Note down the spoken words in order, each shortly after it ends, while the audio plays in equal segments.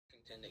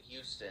Washington to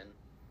Houston.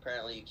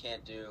 Apparently, you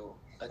can't do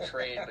a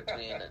trade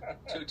between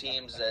two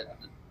teams that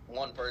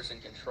one person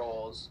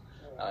controls.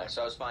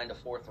 So I was fined a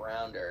fourth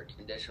rounder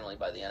conditionally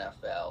by the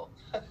NFL.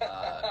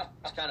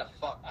 It's kind of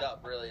fucked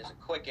up, really. It's a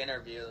quick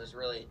interview. There's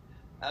really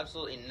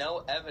absolutely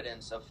no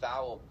evidence of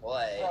foul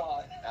play.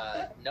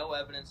 No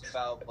evidence of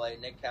foul play.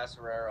 Nick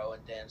Caserero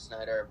and Dan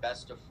Snyder are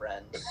best of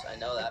friends. I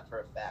know that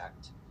for a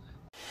fact.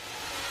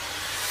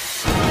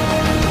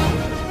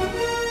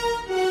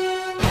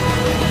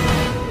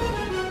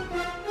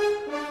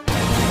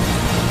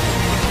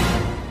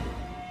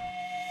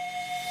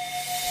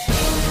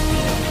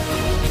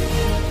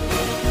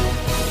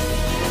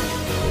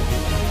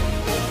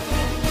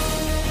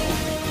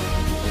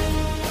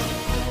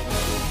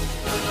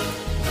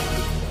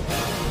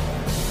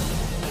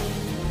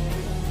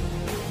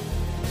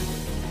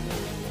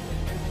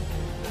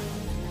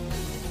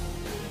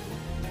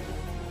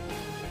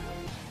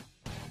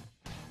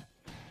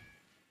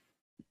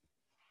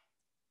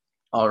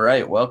 All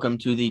right, welcome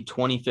to the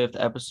 25th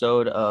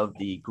episode of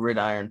the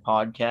Gridiron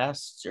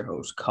Podcast. It's your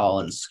host,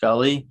 Colin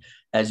Scully.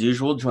 As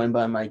usual, joined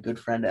by my good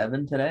friend,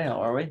 Evan, today.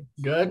 How are we?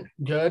 Good.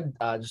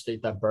 Just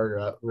ate that burger.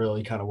 That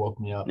really kind of woke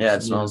me up. Yeah,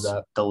 it smells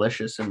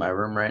delicious in my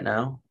room right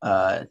now.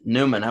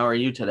 Newman, how are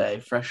you today?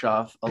 Fresh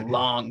off a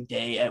long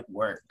day at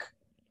work.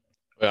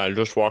 Yeah, I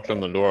just walked in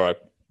the door. I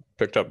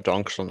picked up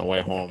Dunks on the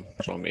way home,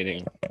 so I'm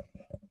eating.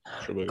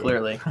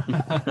 Clearly.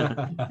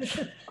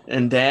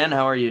 And Dan,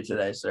 how are you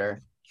today, sir?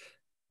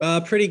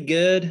 Pretty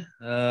good.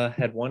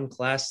 Had one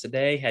class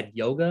today, had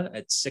yoga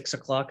at 6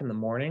 o'clock in the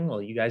morning.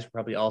 Well, you guys were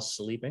probably all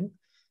sleeping.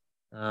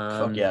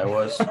 Fuck yeah, I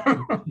was.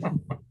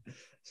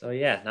 So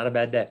yeah, not a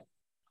bad day.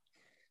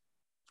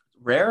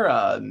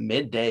 Rare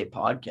midday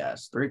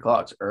podcast. 3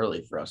 o'clock's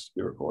early for us to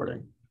be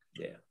recording.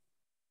 Yeah.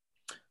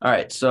 All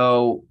right,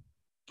 so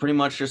pretty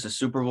much just a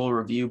Super Bowl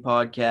review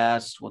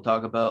podcast. We'll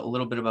talk about a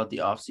little bit about the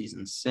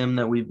offseason sim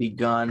that we've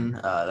begun.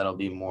 That'll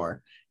be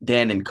more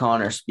Dan and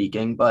Connor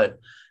speaking, but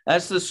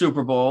that's the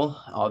Super Bowl.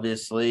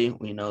 Obviously,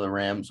 we know the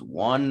Rams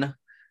won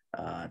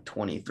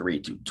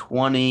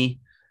 23-20.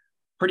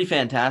 Pretty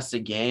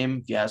fantastic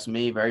game, if you ask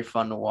me. Very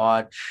fun to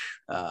watch.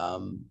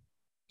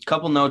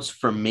 Couple notes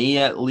from me,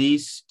 at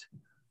least.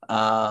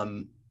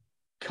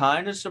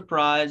 Kind of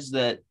surprised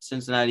that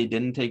Cincinnati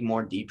didn't take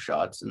more deep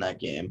shots in that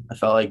game. I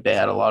felt like they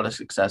had a lot of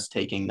success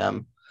taking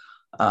them.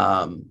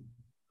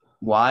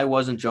 Why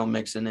wasn't Joe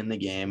Mixon in the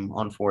game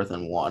on 4th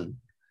and 1?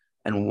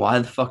 And why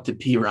the fuck did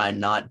P.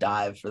 Ryan not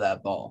dive for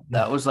that ball?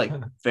 That was like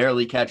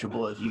fairly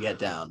catchable if you get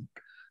down.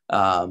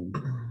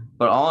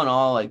 But all in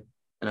all, like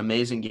an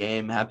amazing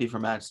game. Happy for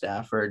Matt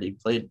Stafford. He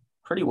played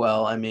pretty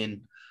well. I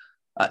mean,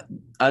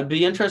 I'd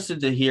be interested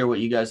to hear what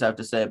you guys have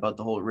to say about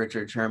the whole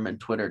Richard Sherman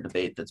Twitter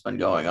debate that's been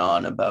going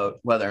on about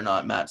whether or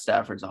not Matt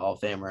Stafford's a Hall of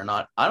Famer or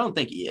not. I don't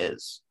think he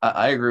is.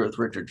 I agree with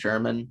Richard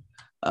Sherman.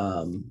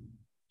 But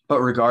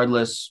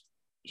regardless,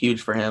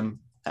 huge for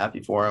him.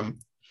 Happy for him.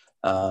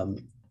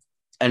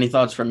 Any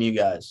thoughts from you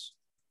guys?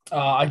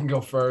 I can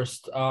go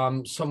first.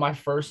 So my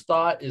first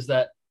thought is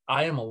that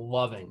I am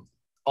loving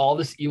all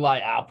this Eli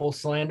Apple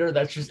slander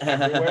that's just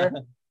everywhere.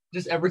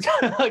 Just every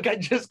time, like I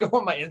just go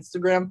on my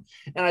Instagram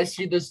and I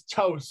see this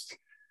toast.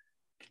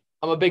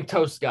 I'm a big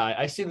toast guy.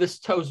 I see this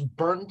toast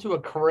burnt to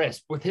a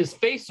crisp with his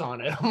face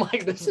on it. I'm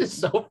like, this is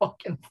so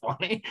fucking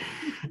funny.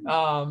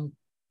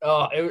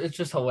 It's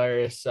just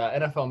hilarious.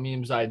 NFL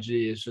Memes IG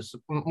is just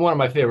one of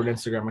my favorite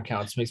Instagram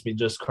accounts. Makes me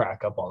just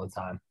crack up all the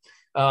time.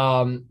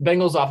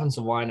 Bengals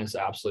offensive line is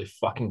absolutely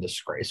fucking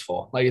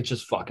disgraceful. Like, it's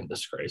just fucking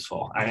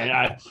disgraceful.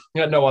 I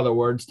got no other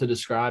words to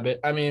describe it.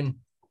 I mean,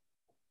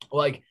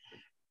 like,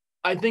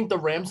 I think the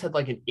Rams had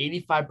like an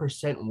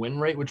 85% win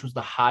rate, which was the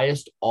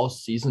highest all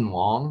season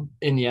long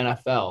in the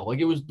NFL. Like,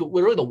 it was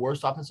literally the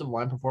worst offensive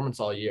line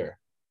performance all year.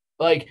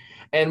 Like,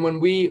 and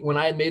when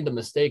I had made the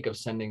mistake of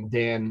sending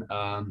Dan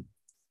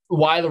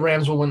why the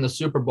Rams will win the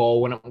Super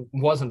Bowl when it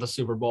wasn't the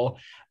Super Bowl,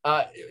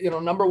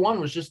 number one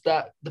was just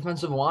that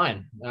defensive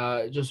line.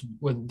 Just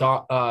with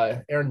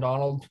Aaron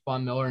Donald,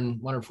 Von Miller, and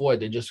Leonard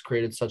Floyd, they just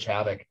created such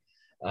havoc.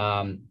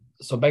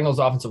 So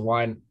Bengals offensive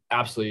line,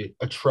 absolutely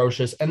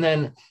atrocious. And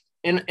then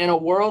in a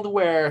world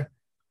where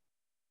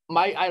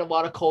I had a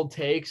lot of cold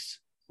takes,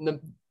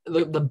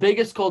 the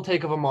biggest cold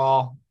take of them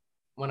all,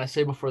 when I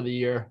say before the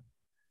year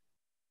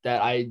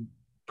that I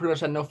pretty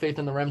much had no faith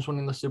in the Rams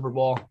winning the Super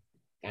Bowl.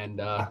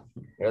 And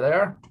here they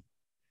are.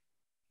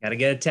 Got to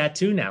get a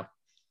tattoo now.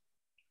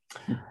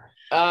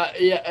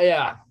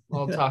 Yeah.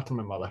 I'll talk to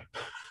my mother.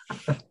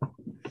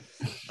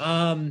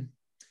 I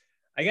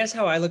guess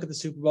how I look at the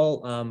Super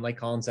Bowl, like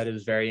Colin said, it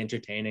was very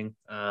entertaining.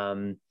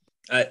 I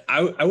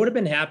would have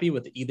been happy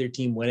with either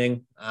team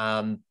winning,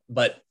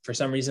 but for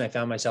some reason I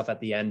found myself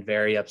at the end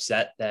very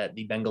upset that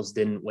the Bengals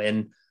didn't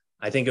win.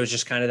 I think it was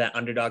just kind of that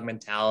underdog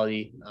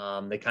mentality.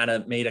 They kind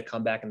of made a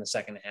comeback in the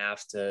second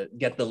half to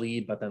get the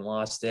lead, but then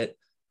lost it.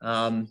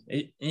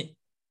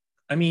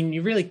 I mean,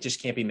 you really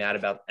just can't be mad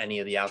about any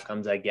of the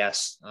outcomes, I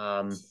guess.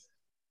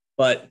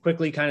 But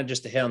quickly, kind of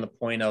just to hit on the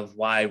point of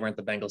why weren't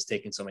the Bengals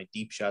taking so many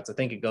deep shots, I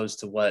think it goes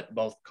to what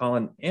both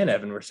Colin and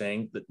Evan were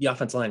saying, that the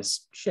offensive line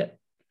is shit.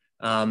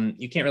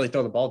 you can't really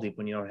throw the ball deep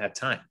when you don't have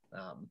time.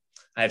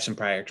 I have some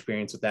prior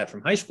experience with that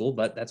from high school,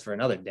 but that's for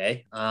another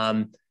day.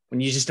 When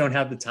you just don't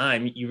have the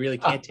time, you really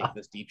can't take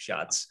those deep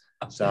shots.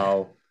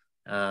 So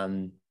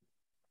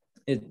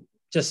it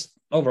just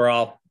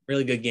overall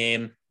really good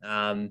game.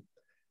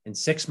 In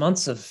 6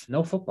 months of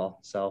no football.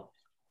 So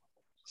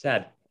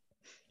sad.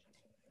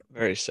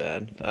 Very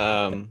sad.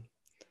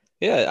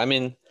 Yeah, I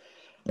mean,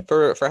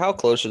 for how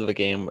close of a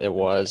game it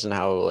was and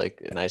how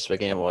like nice of a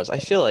game it was, I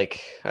feel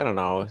like, I don't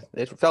know,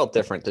 it felt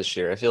different this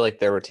year. I feel like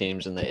there were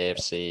teams in the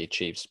AFC,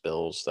 Chiefs,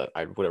 Bills, that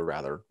I would have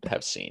rather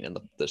have seen in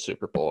the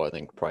Super Bowl. I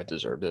think probably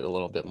deserved it a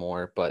little bit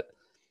more. But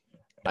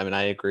I mean,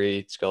 I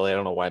agree, Scully. I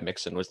don't know why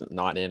Mixon was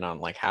not in on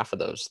like half of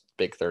those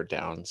big third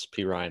downs.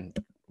 P. Ryan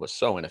was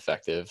so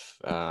ineffective.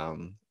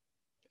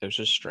 It was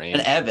just strange.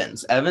 And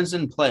Evans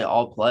didn't play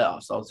all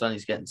playoffs. All of a sudden,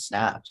 he's getting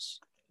snaps.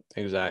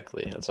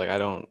 Exactly. It's like I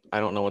don't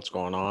know what's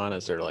going on.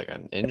 Is there like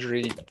an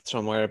injury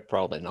somewhere?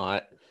 Probably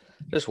not.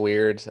 Just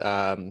weird.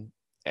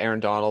 Aaron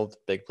Donald,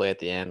 big play at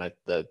the end.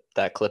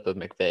 That clip of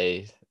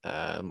McVay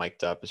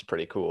mic'd up is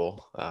pretty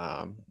cool.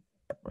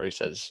 Where he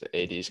says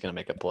AD is going to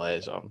make a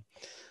play. So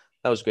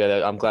that was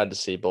good. I'm glad to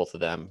see both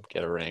of them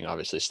get a ring.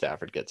 Obviously,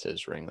 Stafford gets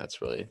his ring.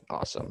 That's really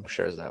awesome.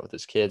 Shares that with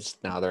his kids.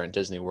 Now they're in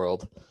Disney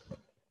World,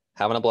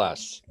 having a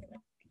blast.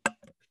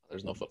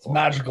 There's no football.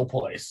 Magical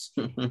place.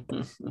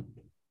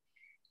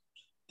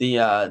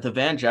 The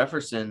Van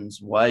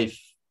Jefferson's wife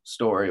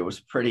story was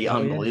pretty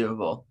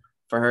unbelievable.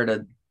 For her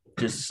to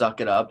just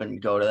suck it up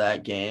and go to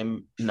that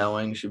game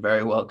knowing she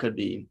very well could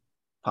be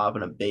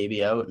popping a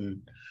baby out,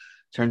 and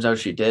turns out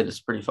she did.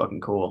 It's pretty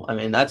fucking cool. I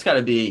mean, that's got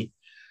to be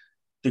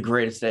the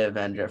greatest day of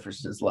Van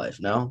Jefferson's life,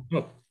 no?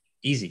 Oh,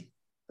 easy.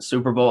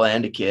 Super Bowl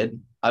and a kid.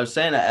 I was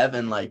saying to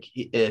Evan, like,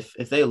 if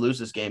they lose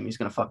this game, he's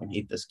gonna fucking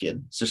hate this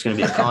kid. It's just gonna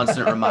be a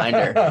constant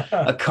reminder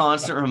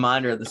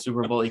of the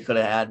Super Bowl he could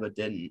have had but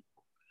didn't.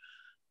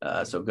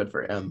 So good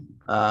for him.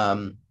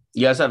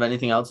 You guys have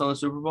anything else on the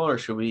Super Bowl, or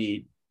should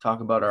we talk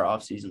about our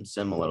offseason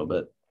sim a little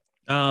bit?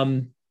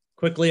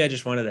 Quickly, I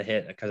just wanted to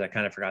hit, because I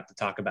kind of forgot to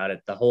talk about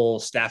it, the whole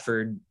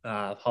Stafford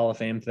Hall of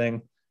Fame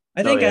thing.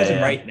 I think as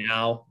of right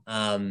now,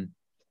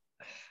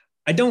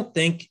 I don't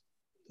think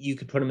you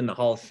could put him in the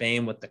Hall of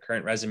Fame with the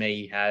current resume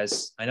he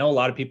has. I know a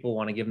lot of people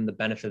want to give him the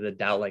benefit of the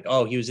doubt, like,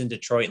 oh, he was in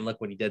Detroit and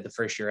look what he did the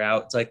first year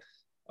out. It's like,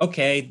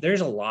 okay,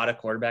 there's a lot of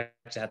quarterbacks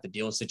that have to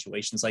deal with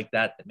situations like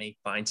that may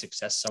find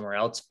success somewhere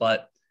else.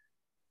 But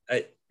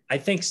I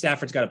think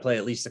Stafford's got to play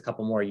at least a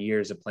couple more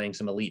years of playing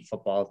some elite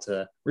football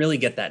to really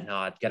get that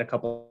nod, get a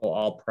couple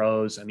all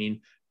pros. I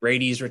mean,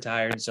 Brady's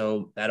retired,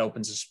 so that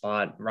opens a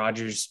spot.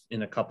 Rodgers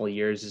in a couple of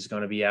years is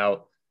going to be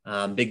out.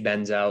 Big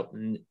Ben's out.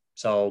 And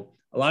so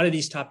a lot of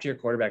these top tier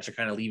quarterbacks are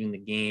kind of leaving the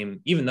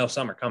game, even though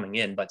some are coming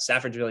in, but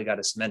Stafford's really got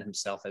to cement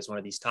himself as one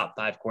of these top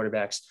 5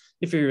 quarterbacks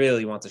if he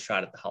really wants a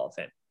shot at the Hall of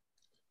Fame.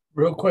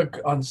 Real quick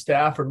on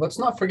Stafford, let's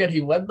not forget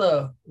he led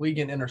the league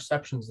in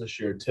interceptions this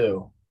year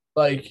too.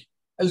 Like,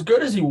 as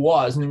good as he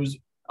was, and he was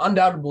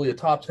undoubtedly a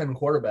top 10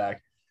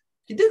 quarterback,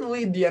 he didn't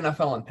lead the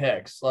NFL in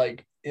picks.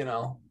 Like, you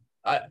know,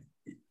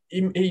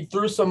 he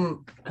threw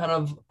some kind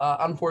of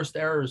unforced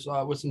errors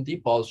with some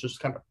deep balls, just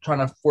kind of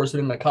trying to force it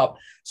in the cup.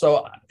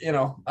 So, you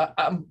know,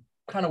 I'm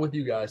kind of with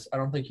you guys. I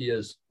don't think he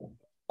is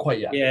quite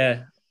yet.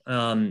 Yeah.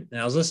 And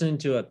I was listening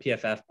to a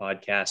PFF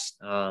podcast,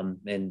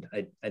 and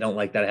I don't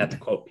like that I have to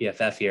quote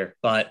PFF here,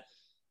 but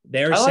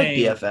they're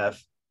saying like PFF.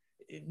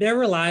 They're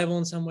reliable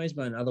in some ways,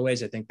 but in other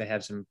ways, I think they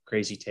have some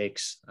crazy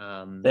takes.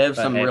 They have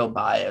some real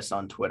bias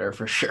on Twitter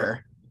for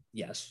sure.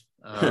 Yes.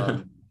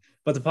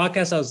 But the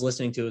podcast I was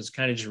listening to was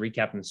kind of just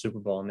recapping the Super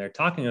Bowl, and they're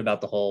talking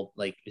about the whole,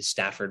 like, is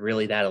Stafford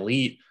really that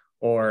elite,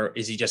 or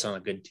is he just on a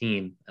good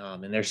team?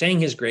 And they're saying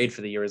his grade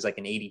for the year is like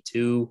an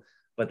 82,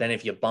 but then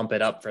if you bump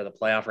it up for the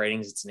playoff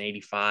ratings, it's an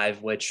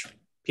 85, which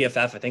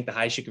PFF, I think the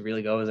highest you could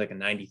really go is like a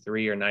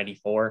 93 or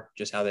 94,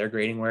 just how their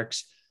grading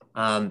works.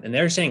 And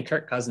they're saying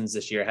Kirk Cousins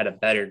this year had a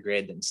better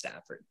grade than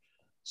Stafford.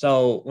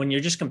 So when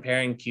you're just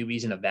comparing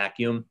QBs in a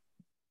vacuum,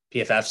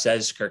 PFF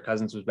says Kirk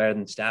Cousins was better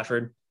than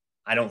Stafford.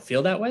 I don't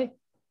feel that way.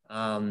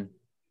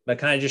 But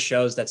kind of just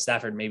shows that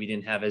Stafford maybe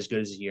didn't have as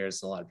good as a year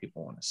as a lot of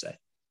people want to say.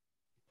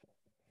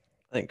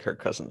 I think Kirk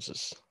Cousins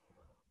is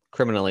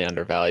criminally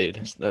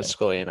undervalued. That's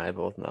Scully and I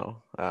both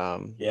know.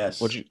 Yes.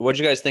 What'd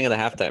you guys think of the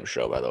halftime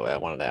show, by the way? I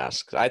wanted to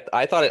ask.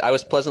 I thought I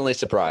was pleasantly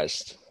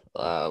surprised.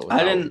 I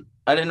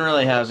didn't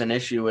really have an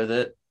issue with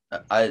it.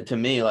 To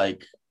me,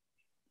 like,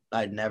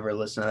 I'd never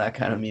listen to that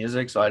kind of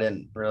music, so I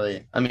didn't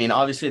really. I mean,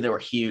 obviously there were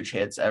huge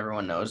hits.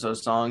 Everyone knows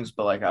those songs,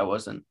 but like I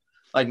wasn't.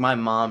 Like, my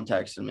mom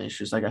texted me.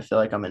 She was like, I feel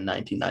like I'm in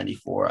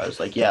 1994. I was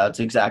like, yeah,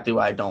 that's exactly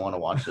why I don't want to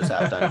watch this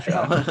halftime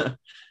show.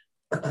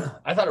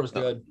 I thought it was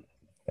good.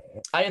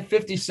 I had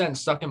 50 Cent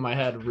stuck in my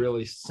head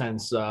really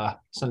since the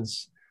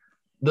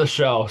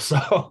show.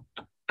 So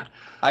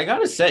I got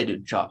to say,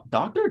 dude,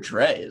 Dr.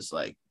 Dre is,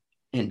 like,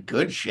 in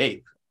good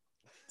shape.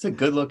 It's a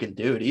good-looking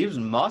dude. He was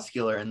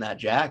muscular in that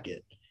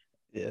jacket.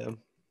 Yeah.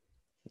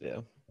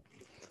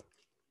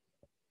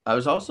 I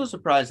was also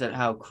surprised at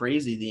how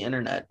crazy the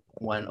internet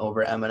went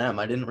over Eminem.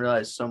 I didn't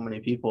realize so many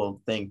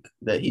people think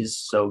that he's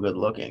so good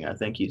looking. I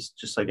think he's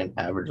just like an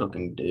average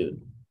looking dude.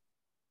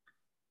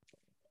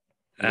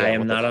 I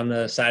am not on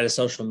the side of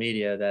social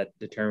media that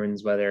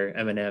determines whether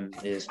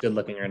Eminem is good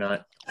looking or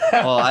not.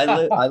 Well,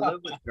 I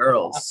live with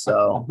girls,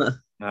 so.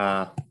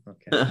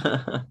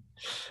 Okay.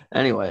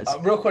 Anyways,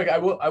 real quick, I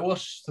will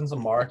since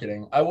I'm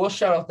marketing, I will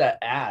shout out that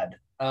ad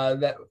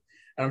that,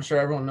 and I'm sure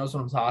everyone knows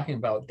what I'm talking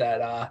about.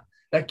 That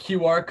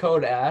QR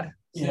code ad.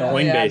 You know,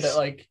 the ad that,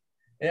 like,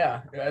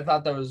 yeah, I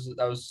thought that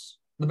was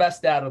the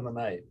best ad of the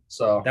night.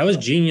 So that was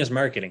genius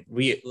marketing. I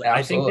think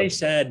Absolutely. they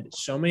said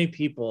so many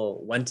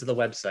people went to the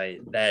website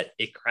that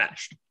it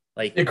crashed.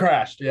 Like it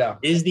crashed. Yeah.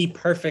 Is the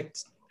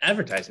perfect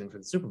advertisement for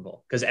the Super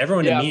Bowl, because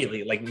everyone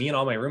immediately, like me and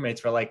all my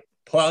roommates, were like,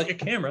 pull out your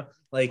camera.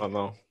 Like, Oh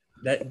no.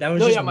 that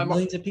was just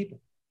millions of people.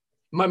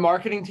 My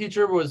marketing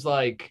teacher was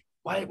like,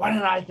 why didn't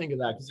I think of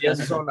that? Because he has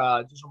his own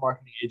digital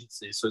marketing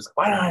agency. So he's like,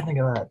 why didn't I think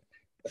of that?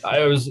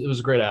 It was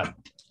a great ad.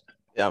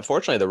 Yeah,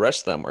 unfortunately, the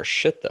rest of them were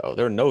shit though.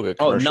 There were no good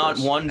oh, commercials.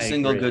 not one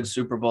single agree. good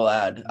Super Bowl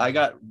ad. I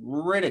got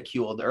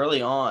ridiculed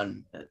early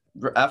on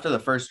after the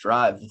first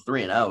drive, the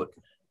 3 and out.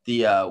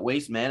 The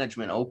Waste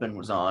Management Open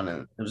was on,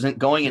 and it was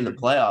going into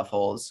playoff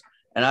holes.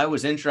 And I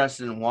was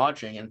interested in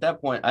watching. And at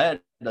that point, I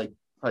had like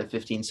probably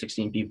 15,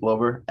 16 people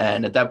over.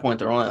 And at that point,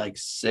 there were only like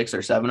 6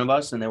 or 7 of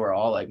us, and they were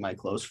all like my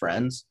close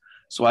friends.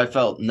 So I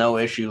felt no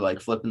issue like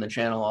flipping the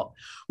channel up.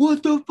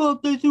 What the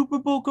fuck? The Super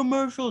Bowl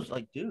commercials?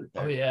 Like, dude,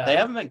 they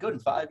haven't been good in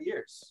 5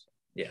 years.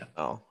 Yeah.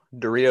 Oh,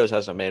 Doritos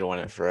hasn't made one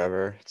in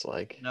forever. It's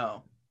like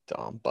No.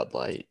 dumb Bud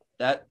Light.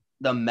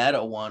 The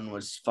Meta one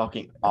was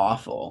fucking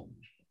awful.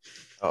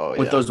 Oh,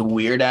 with those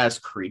weird ass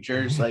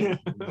creatures. Like,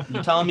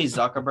 you telling me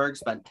Zuckerberg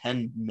spent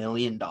 $10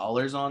 million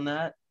on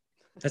that?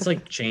 That's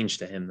like change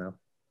to him though.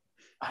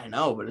 I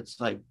know, but it's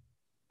like,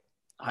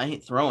 I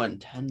ain't throwing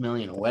 10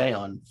 million away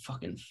on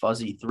fucking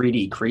fuzzy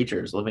 3D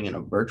creatures living in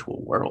a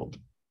virtual world.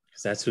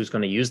 Because that's who's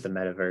going to use the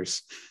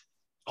metaverse.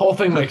 Whole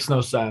thing makes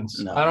no sense.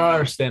 No. I don't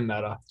understand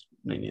Meta.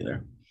 Me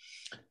neither.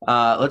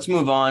 Let's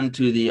move on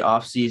to the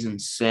off-season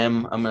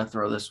sim. I'm going to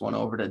throw this one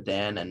over to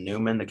Dan and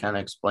Newman to kind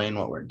of explain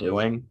what we're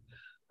doing.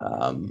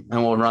 And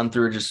we'll run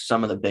through just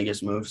some of the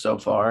biggest moves so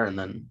far and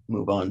then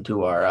move on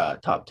to our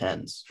top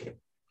 10s.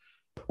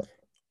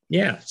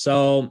 Yeah.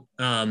 So,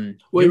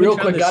 wait, real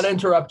quick, got to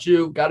interrupt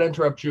you.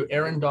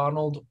 Aaron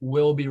Donald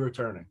will be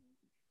returning.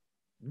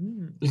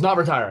 He's not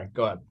retiring.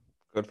 Go ahead.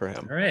 Good for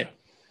him. All right.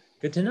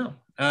 Good to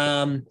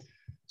know.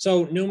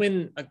 So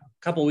Newman, a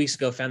couple of weeks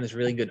ago, found this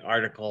really good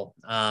article.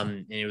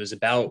 And it was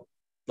about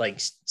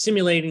like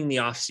simulating the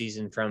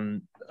offseason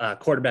from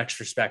quarterback's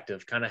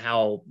perspective, kind of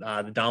how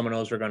the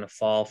dominoes were going to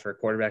fall for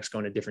quarterbacks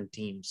going to different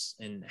teams.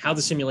 And how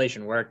the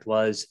simulation worked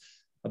was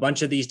a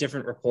bunch of these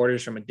different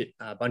reporters from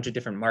a bunch of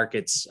different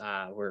markets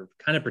were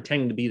kind of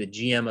pretending to be the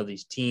GM of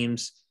these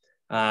teams.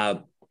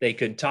 They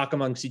could talk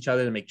amongst each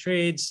other to make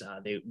trades.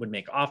 They would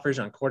make offers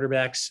on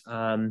quarterbacks.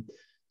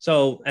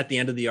 So at the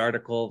end of the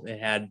article, it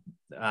had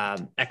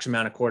X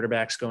amount of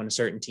quarterbacks going to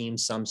certain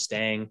teams, some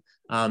staying.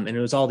 And it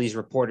was all these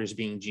reporters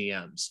being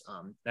GMs.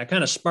 That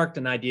kind of sparked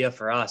an idea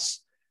for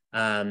us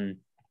to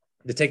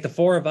take the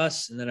 4 of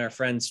us and then our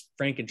friends,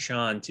 Frank and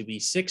Sean, to be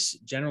 6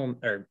 general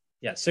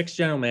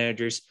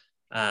managers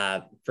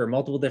for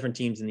multiple different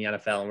teams in the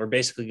NFL. And we're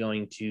basically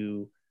going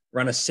to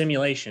run a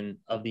simulation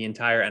of the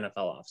entire NFL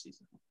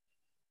offseason.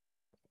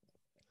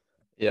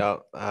 Yeah.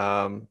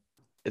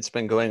 It's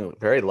been going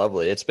very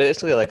lovely. It's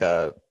basically like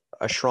a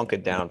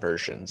shrunken down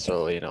version.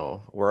 So,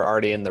 we're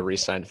already in the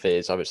re-sign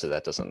phase. Obviously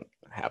that doesn't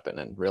happen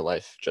in real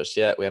life just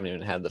yet. We haven't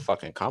even had the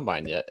fucking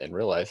combine yet in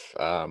real life.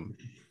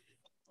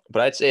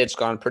 But I'd say it's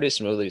gone pretty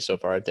smoothly so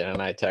far. Dan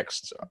and I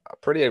text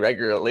pretty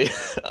regularly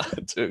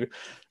to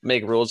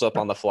make rules up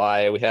on the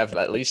fly. We have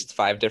at least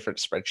 5 different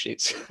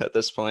spreadsheets at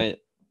this point.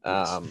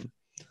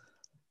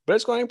 But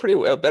it's going pretty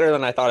well, better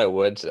than I thought it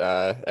would.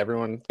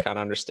 Everyone kind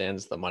of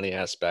understands the money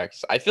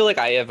aspects. I feel like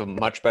I have a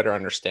much better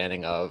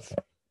understanding of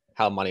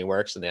how money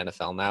works in the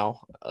NFL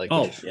now.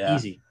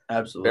 Easy.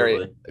 Absolutely.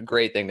 Very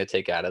great thing to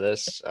take out of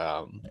this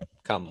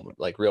come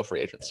like real free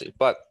agency.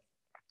 But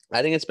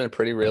I think it's been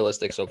pretty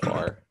realistic so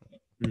far.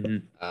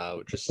 We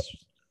just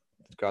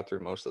got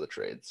through most of the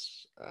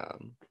trades.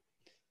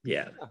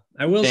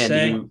 I will Dan,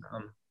 say.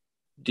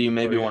 Do you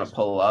maybe want to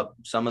pull up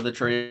some of the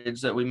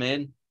trades that we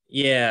made?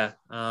 Yeah.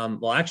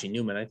 Well, actually,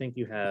 Newman, I think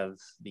you have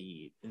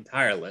the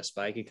entire list,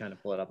 but I could kind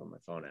of pull it up on my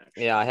phone,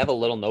 actually. Yeah, I have a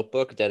little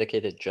notebook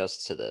dedicated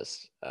just to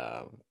this.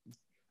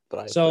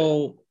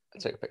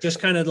 Just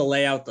kind of to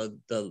lay out the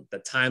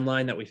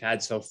timeline that we've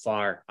had so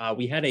far.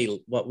 We had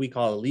what we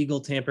call a legal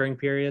tampering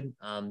period.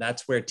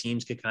 That's where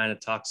teams could kind of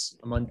talk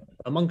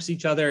amongst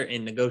each other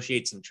and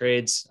negotiate some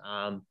trades.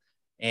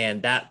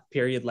 And that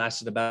period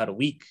lasted about a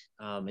week.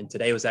 And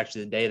today was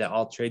actually the day that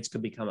all trades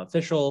could become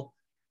official.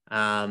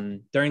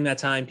 During that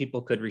time,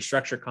 people could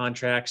restructure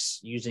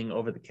contracts using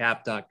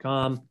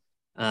overthecap.com.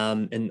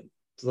 And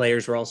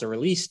players were also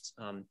released.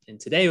 And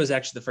today was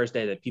actually the first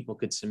day that people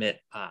could submit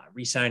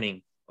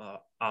re-signing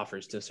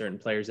offers to certain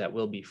players that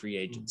will be free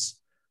agents.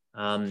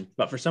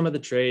 But for some of the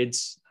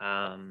trades,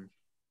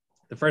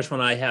 The first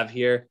one I have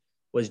here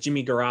was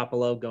Jimmy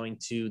Garoppolo going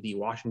to the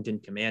Washington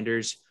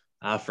Commanders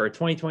for a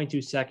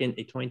 2022 second,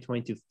 a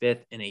 2022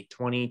 fifth, and a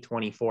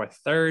 2024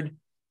 third.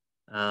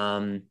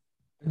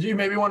 Do you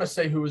maybe want to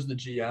say who was the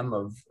GM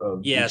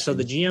of yeah, so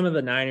the GM of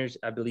the Niners,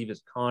 I believe,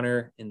 is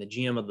Connor, and the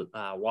GM of the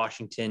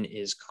Washington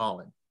is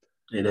Colin.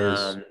 It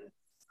is.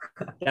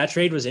 That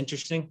trade was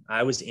interesting.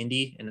 I was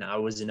Indy, and I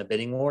was in a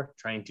bidding war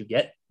trying to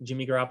get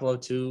Jimmy Garoppolo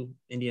to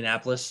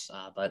Indianapolis,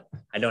 but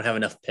I don't have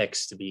enough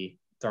picks to be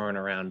throwing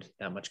around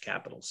that much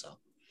capital. So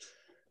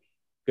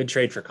good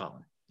trade for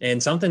Colin,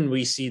 and something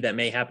we see that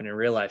may happen in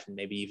real life, and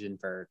maybe even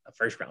for a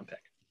first-round pick.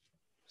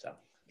 So.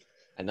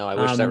 I know. I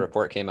wish that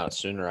report came out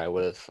sooner. I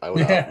would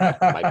have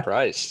my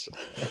price.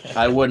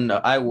 I wouldn't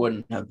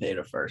have paid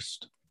a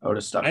first. I would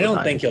have stuck. I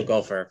don't think he'll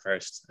go for a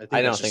first.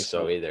 I don't think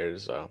so either.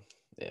 So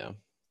yeah.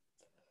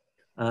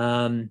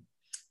 The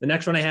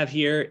next one I have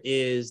here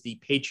is the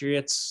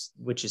Patriots,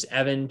 which is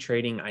Evan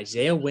trading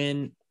Isaiah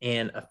Wynn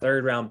and a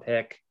third-round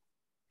pick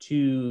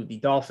to the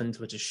Dolphins,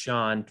 which is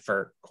Sean,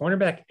 for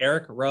cornerback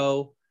Eric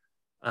Rowe.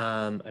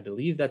 I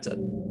believe that's a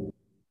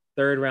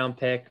third-round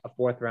pick, a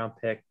fourth-round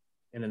pick,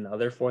 and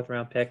another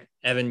fourth-round pick.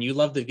 Evan, you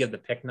love to give the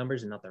pick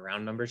numbers and not the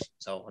round numbers,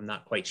 so I'm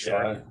not quite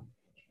sure.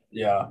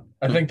 Yeah,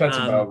 I think that's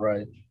about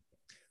right.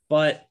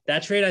 But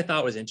that trade I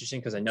thought was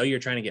interesting because I know you're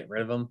trying to get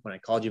rid of him when I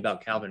called you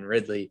about Calvin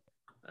Ridley.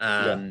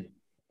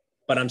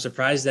 But I'm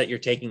surprised that you're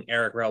taking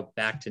Eric Rowe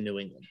back to New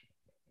England.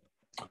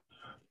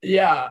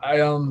 Yeah,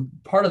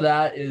 part of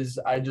that is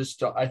I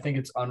think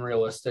it's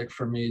unrealistic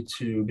for me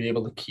to be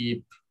able to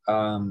keep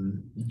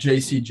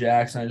J.C.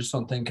 Jackson. I just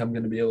don't think I'm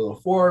going to be able to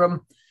afford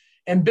him.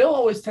 And Bill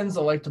always tends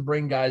to like to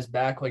bring guys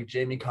back like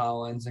Jamie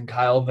Collins and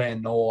Kyle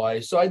Van Noy.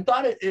 So I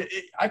thought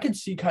I could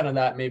see kind of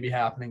that maybe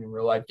happening in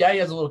real life. Yeah, he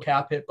has a little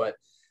cap hit, but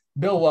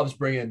Bill loves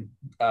bringing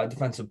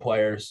defensive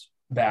players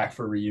back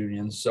for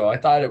reunions. So I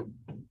thought it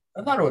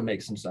would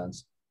make some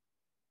sense.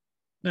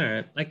 All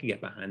right, I can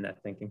get behind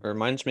that thinking. It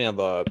reminds me of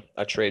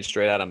a trade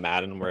straight out of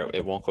Madden where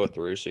it won't go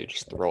through, so you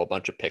just throw a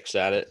bunch of picks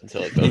at it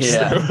until it goes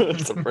through.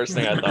 It's the first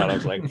thing I thought. I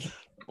was like,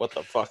 what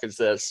the fuck is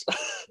this?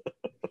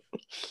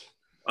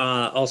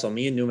 Also,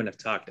 me and Newman have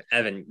talked.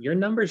 Evan, your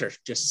numbers are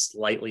just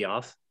slightly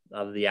off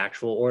of the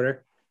actual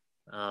order.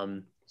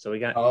 So we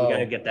got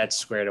to get that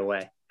squared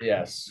away.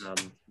 Yes.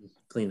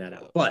 Clean that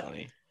out. But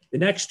the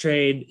next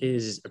trade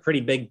is a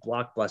pretty big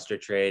blockbuster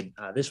trade.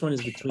 This one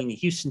is between the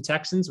Houston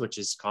Texans, which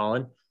is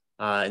Colin,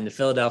 and the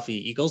Philadelphia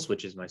Eagles,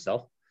 which is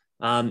myself.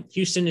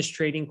 Houston is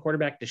trading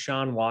quarterback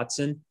Deshaun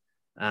Watson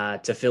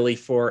to Philly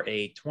for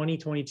a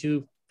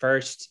 2022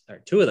 first, or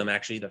two of them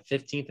actually, the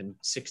 15th and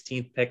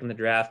 16th pick in the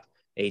draft,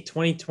 a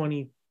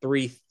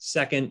 2023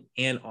 second,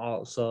 and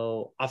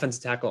also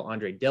offensive tackle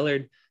Andre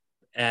Dillard.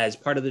 As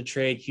part of the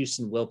trade,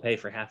 Houston will pay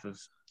for half of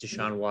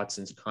Deshaun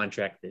Watson's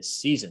contract this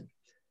season.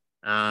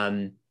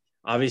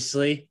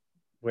 Obviously,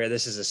 where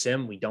this is a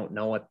sim, we don't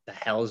know what the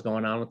hell is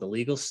going on with the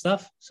legal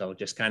stuff. So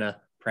just kind of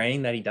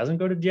praying that he doesn't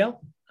go to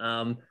jail.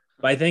 But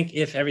I think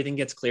if everything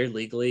gets cleared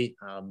legally,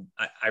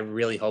 I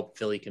really hope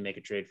Philly can make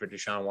a trade for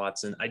Deshaun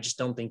Watson. I just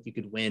don't think you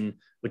could win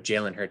with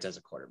Jalen Hurts as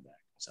a quarterback.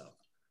 So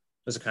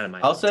those are kind of my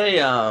I'll say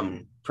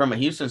from a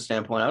Houston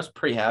standpoint, I was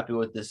pretty happy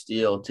with this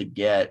deal to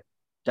get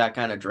that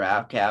kind of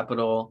draft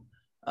capital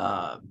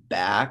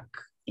back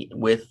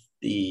with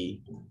the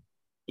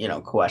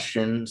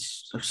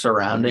questions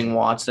surrounding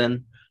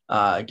Watson.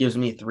 It gives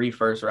me 3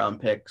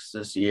 first-round picks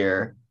this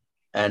year,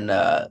 and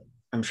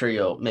I'm sure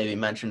you'll maybe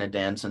mention it,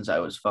 Dan, since I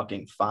was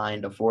fucking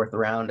fined a 4th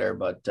rounder,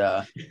 but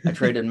I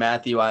traded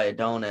Matthew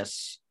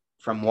Iodonis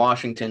from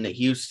Washington to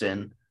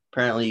Houston.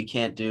 Apparently you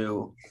can't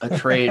do a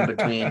trade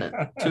between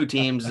 2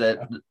 teams that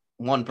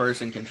one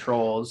person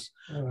controls.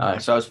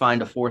 So I was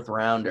fined a 4th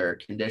rounder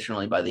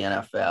conditionally by the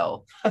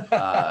NFL.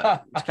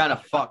 It's kind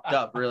of fucked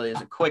up, really.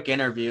 It's a quick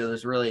interview.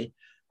 There's really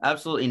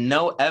absolutely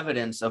no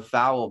evidence of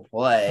foul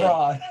play.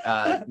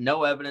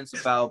 No evidence of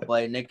foul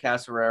play. Nick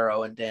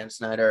Caserero and Dan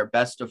Snyder are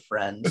best of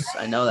friends.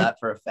 I know that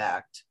for a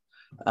fact.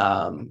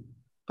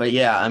 But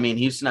yeah, I mean,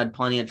 Houston had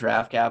plenty of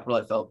draft capital.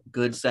 I felt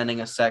good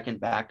sending a second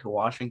back to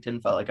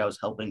Washington. Felt like I was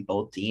helping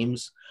both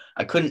teams.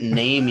 I couldn't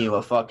name you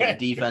a fucking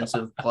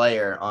defensive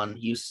player on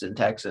Houston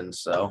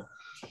Texans. So,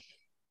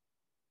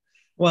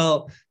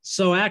 well,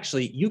 so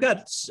actually, you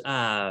got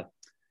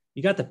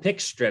the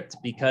pick stripped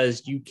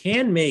because you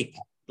can make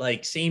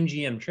like same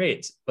GM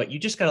trades, but you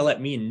just got to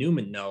let me and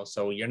Newman know.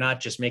 So you're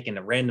not just making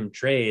a random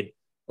trade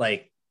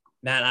like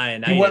Matt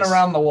Ioannidis. He went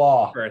around the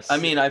wall. I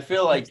mean, I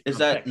feel like, is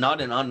that not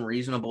an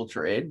unreasonable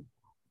trade?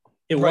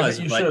 It was,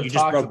 but you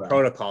just broke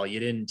protocol.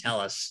 You didn't tell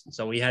us,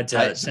 so we had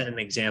to set an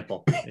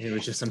example. It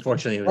was just,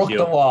 unfortunately, it was you.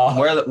 The wall.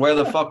 Where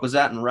the fuck was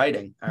that in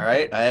writing? All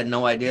right, I had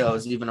no idea it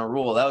was even a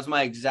rule. That was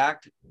my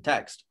exact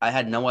text. I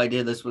had no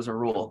idea this was a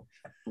rule.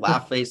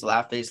 Laugh face,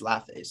 laugh face,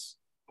 laugh face.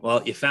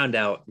 Well, you found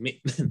out.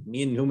 Me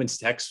and Newman's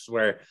texts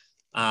were,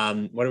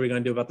 "What are we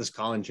going to do about this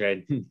Colin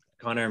trade?"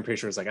 Connor, I'm pretty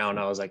sure, was like, "I don't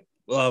know." I was like,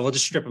 "Well, we'll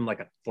just strip him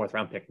like a 4th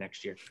round pick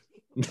next year."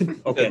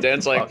 Okay.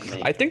 Dan's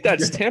like, I think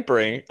that's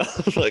tampering.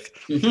 Like,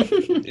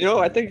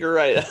 I think you're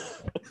right.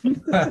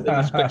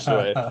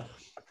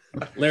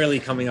 Literally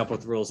coming up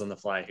with rules on the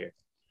fly here.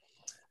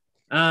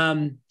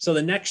 So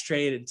the next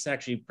trade, it's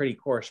actually pretty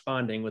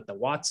corresponding with the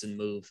Watson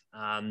move.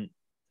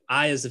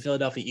 As the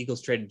Philadelphia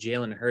Eagles traded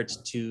Jalen Hurts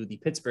to the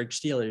Pittsburgh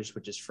Steelers,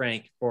 which is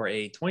Frank, for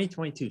a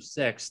 2022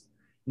 sixth,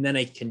 and then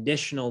a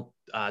conditional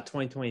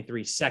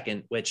 2023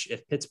 second, which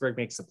if Pittsburgh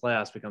makes the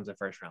playoffs, becomes a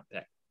first round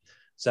pick.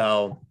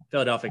 So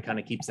Philadelphia kind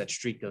of keeps that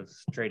streak of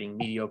trading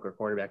mediocre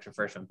quarterbacks for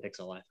first round picks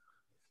alive.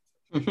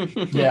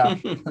 Yeah,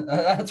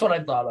 that's what I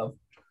thought of.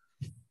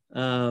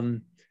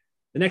 The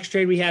next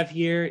trade we have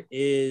here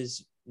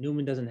is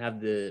Newman doesn't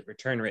have the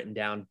return written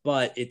down,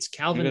 but it's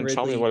Calvin You didn't Ridley.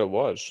 tell me what it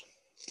was.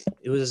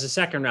 It was a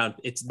second round.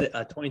 It's the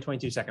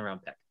 2022 second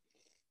round pick.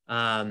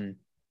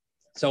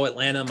 So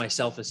Atlanta,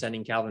 myself, is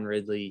sending Calvin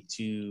Ridley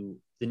to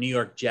the New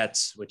York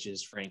Jets, which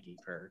is Frankie,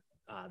 for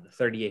the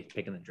 38th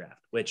pick in the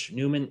draft. Which,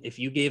 Newman, if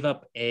you gave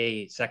up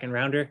a second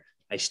rounder,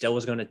 I still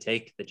was going to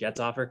take the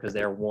Jets offer because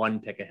they're one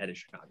pick ahead of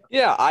Chicago.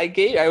 Yeah,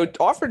 I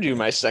offered you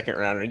my second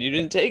rounder and you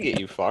didn't take it,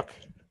 you fuck.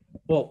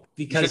 Well,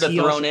 because he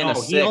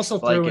also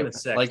threw in a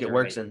six. Like it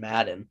works in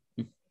Madden.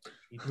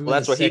 Well,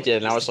 that's what he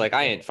did. And I was like,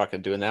 I ain't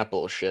fucking doing that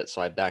bullshit.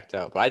 So I backed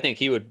out. But I think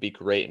he would be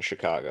great in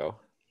Chicago.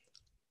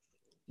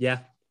 Yeah,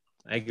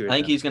 I agree. I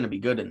think he's going to be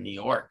good in New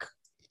York.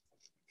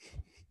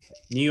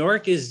 New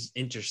York is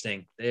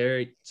interesting.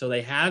 So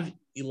they have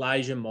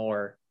Elijah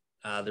Moore,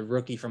 the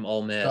rookie from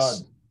Ole Miss.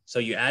 God. So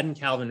you add in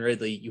Calvin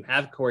Ridley. You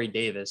have Corey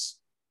Davis.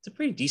 It's a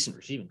pretty decent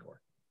receiving core.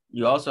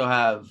 You also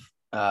have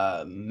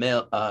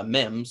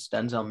Mims,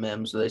 Denzel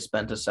Mims. So they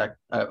spent a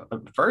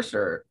first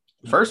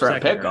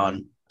round pick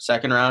on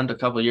second round a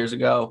couple of years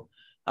ago.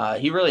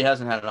 He really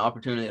hasn't had an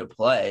opportunity to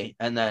play.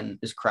 And then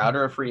is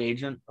Crowder a free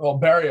agent? Well,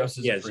 Barrios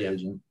is a free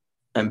agent.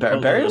 And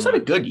Barrios had a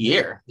good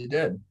year. He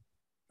did.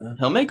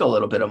 He'll make a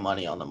little bit of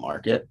money on the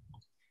market.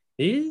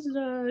 His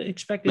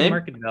expected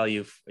market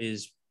value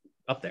is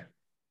up there.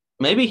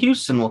 Maybe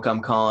Houston will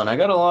come calling. I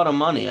got a lot of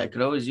money. I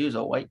could always use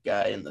a white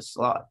guy in the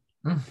slot.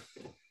 You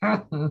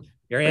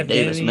already have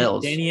Davis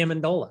Mills. Danny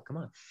Amendola.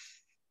 Come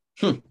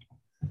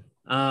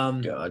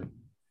on. God.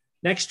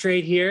 Next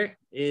trade here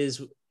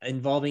is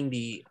involving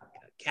the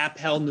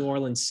cap-held New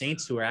Orleans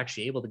Saints, who are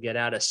actually able to get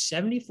out of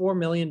 $74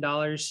 million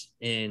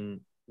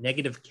in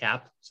negative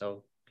cap.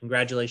 So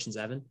congratulations,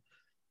 Evan.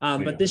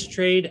 But this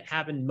trade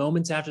happened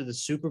moments after the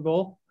Super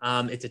Bowl.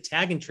 It's a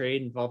tag and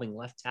trade involving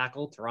left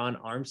tackle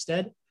Teron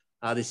Armstead.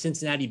 The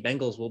Cincinnati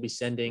Bengals will be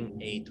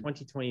sending a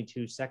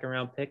 2022 second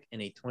round pick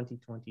and a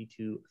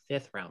 2022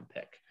 fifth round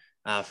pick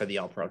for the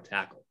all-pro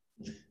tackle.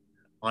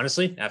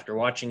 Honestly, after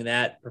watching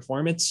that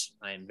performance,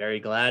 I am very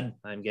glad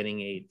I'm getting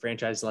a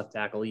franchise left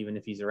tackle, even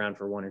if he's around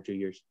for 1 or 2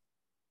 years.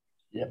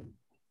 Yep.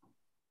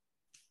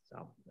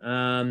 So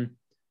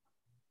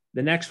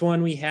the next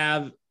one we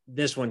have,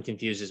 this one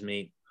confuses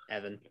me,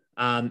 Evan.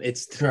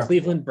 It's the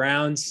Cleveland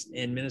Browns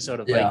and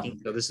Minnesota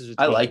Vikings. So this is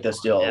I like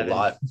this deal a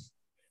lot.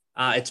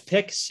 It's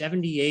pick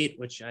 78,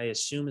 which I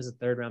assume is a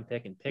third round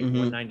pick, and pick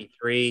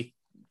 193.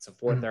 It's a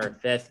fourth or a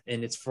fifth,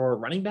 and it's for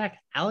running back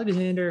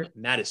Alexander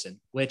Madison,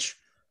 which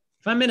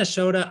if I'm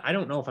Minnesota, I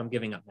don't know if I'm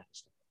giving up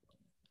Madison.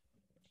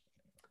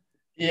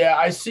 Yeah,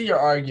 I see your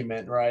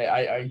argument, right?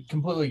 I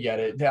completely get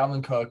it.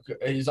 Dalvin Cook,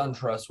 he's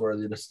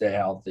untrustworthy to stay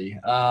healthy.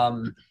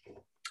 Colin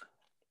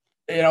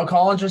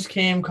just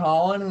came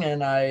calling,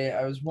 and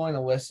I was willing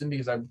to listen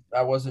because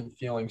I wasn't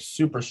feeling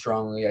super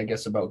strongly, I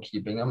guess, about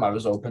keeping him. I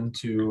was open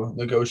to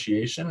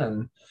negotiation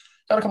and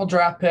got a couple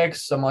draft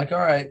picks. I'm like, all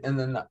right. And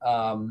then,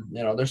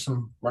 there's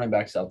some running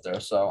backs out there.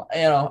 So,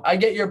 I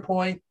get your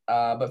point.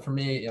 But for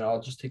me,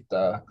 I'll just take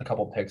the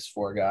couple picks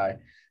for a guy.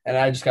 And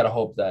I just got to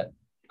hope that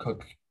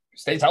Cook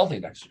stays healthy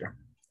next year.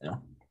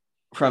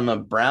 From the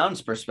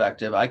Browns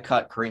perspective, I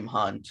cut Kareem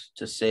Hunt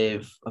to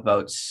save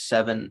about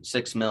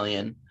 $6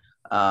 million.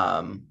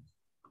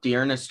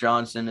 Dearness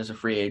Johnson is a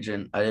free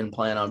agent. I didn't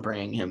plan on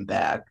bringing him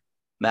back.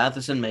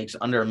 Matheson makes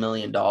under $1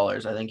 million. I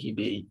think he'd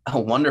be a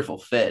wonderful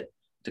fit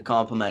to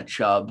complement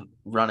Chubb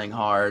running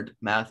hard.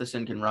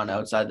 Matheson can run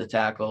outside the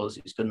tackles.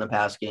 He's good in the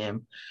pass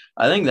game.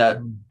 I think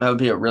that would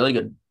be a really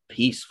good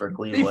piece for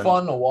Cleveland. It'd be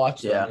fun to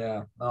watch.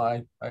 Yeah. No,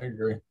 I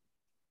agree.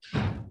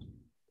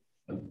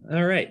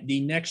 All right.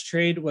 The next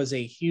trade was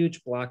a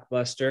huge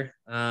blockbuster.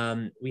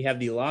 We have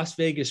the Las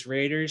Vegas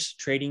Raiders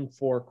trading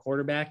for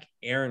quarterback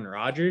Aaron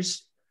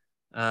Rodgers.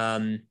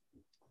 In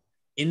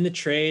the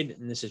trade,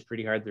 and this is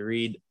pretty hard to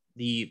read,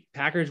 the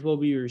Packers will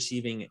be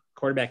receiving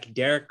quarterback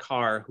Derek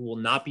Carr, who will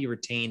not be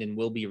retained and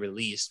will be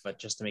released, but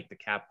just to make the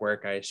cap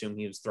work, I assume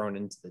he was thrown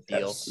into the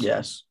deal.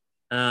 Yes.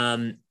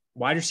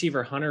 Wide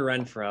receiver Hunter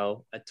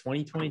Renfrow, a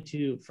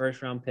 2022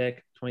 first round pick,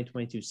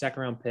 2022 second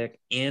round pick,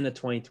 and a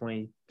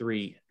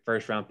 2023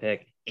 first round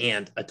pick,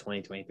 and a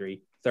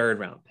 2023 third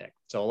round pick.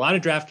 So a lot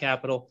of draft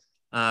capital,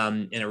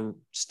 and a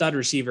stud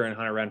receiver in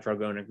Hunter Renfrow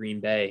going to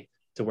Green Bay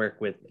to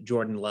work with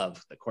Jordan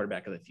Love, the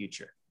quarterback of the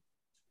future.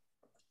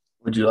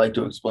 Would you like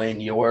to explain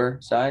your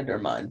side or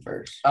mine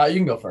first? You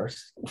can go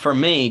first. For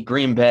me,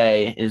 Green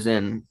Bay is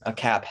in a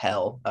cap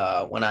hell.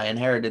 When I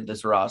inherited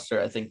this roster,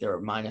 I think they were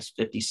minus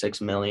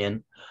 56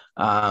 million.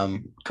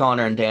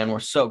 Connor and Dan were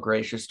so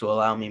gracious to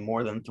allow me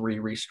more than 3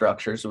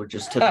 restructures, which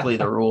is typically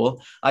the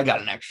rule. I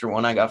got an extra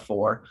one. I got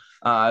 4.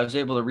 I was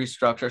able to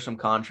restructure some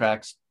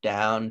contracts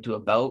down to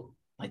about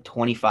like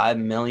 25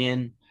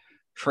 million.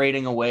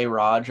 Trading away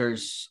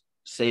Rodgers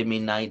saved me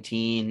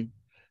 19.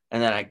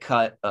 And then I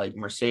cut like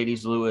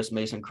Mercedes Lewis,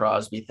 Mason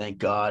Crosby. Thank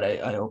God.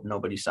 I hope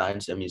nobody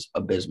signs him. He's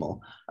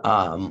abysmal.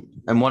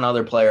 And one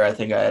other player, I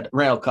think I had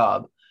Randall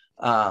Cobb.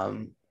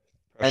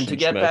 And to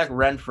get back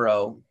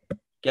Renfro,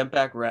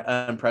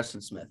 and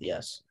Preston Smith,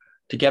 yes.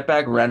 To get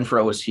back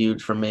Renfro was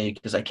huge for me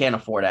because I can't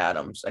afford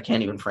Adams. I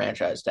can't even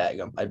franchise tag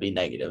him. I'd be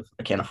negative.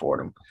 I can't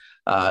afford him.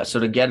 So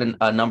to get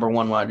a number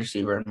 1 wide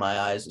receiver in my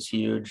eyes is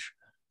huge.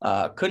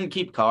 Couldn't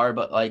keep Carr,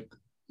 but like,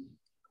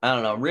 I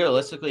don't know.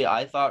 Realistically,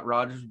 I thought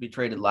Rodgers would be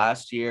traded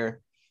last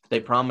year. They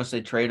promised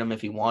they'd trade him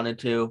if he wanted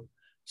to.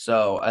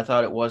 So I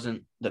thought it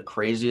wasn't the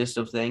craziest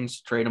of things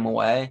to trade him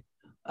away.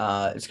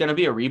 It's going to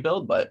be a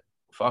rebuild, but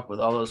fuck, with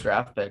all those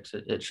draft picks,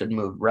 it should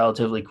move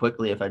relatively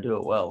quickly if I do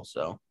it well.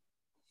 So,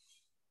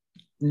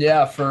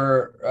 yeah,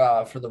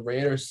 for the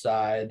Raiders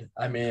side,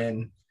 I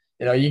mean,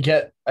 you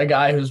get a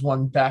guy who's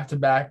won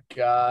back-to-back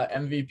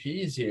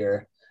MVPs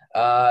here.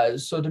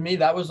 So to me,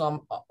 that was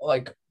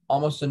like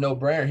almost a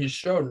no-brainer. He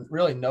showed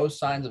really no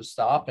signs of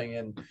stopping.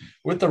 And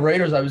with the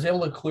Raiders, I was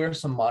able to clear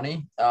some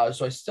money.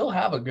 So I still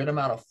have a good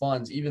amount of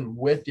funds, even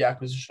with the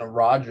acquisition of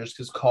Rodgers,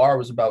 because Carr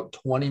was about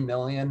 20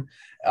 million.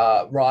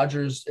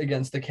 Rodgers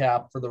against the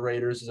cap for the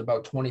Raiders is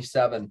about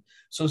 27.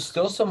 So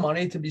still some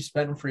money to be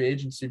spent in free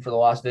agency for the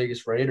Las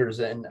Vegas Raiders.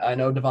 And I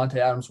know Davante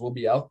Adams will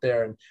be out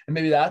there, and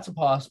maybe that's a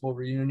possible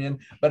reunion.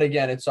 But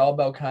again, it's all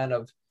about kind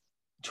of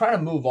trying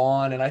to move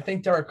on. And I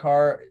think Derek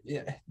Carr,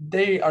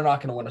 they are not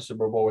going to win a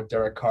Super Bowl with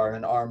Derek Carr in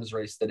an arms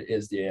race that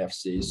is the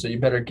AFC. So you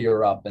better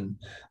gear up. And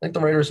I think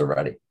the Raiders are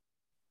ready.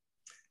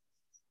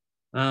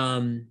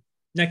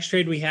 Next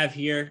trade we have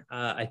here,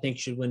 I think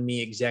should win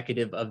me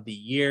executive of the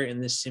year in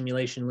this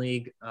simulation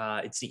league.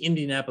 It's the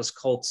Indianapolis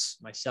Colts,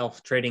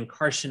 myself, trading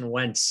Carson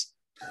Wentz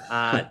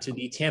to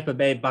the Tampa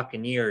Bay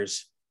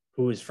Buccaneers,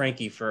 who is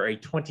Frankie for a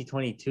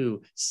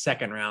 2022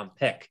 second round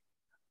pick.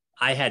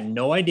 I had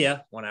no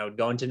idea when I would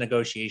go into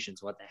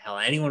negotiations what the hell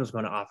anyone was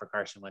going to offer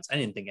Carson Wentz. I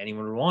didn't think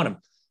anyone would want him.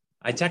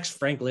 I text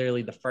Frank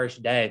literally the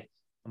first day.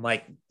 I'm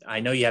like, I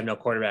know you have no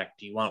quarterback.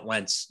 Do you want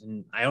Wentz?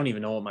 And I don't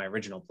even know what my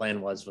original plan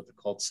was with the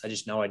Colts. I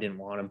just know I didn't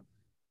want him.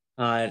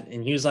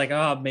 And he was like,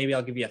 oh, maybe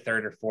I'll give you a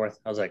 3rd or 4th.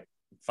 I was like,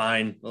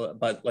 fine,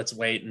 but let's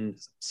wait and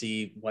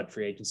see what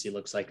free agency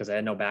looks like because I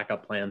had no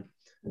backup plan.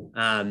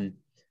 And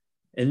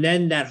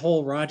then that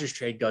whole Rodgers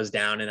trade goes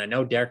down, and I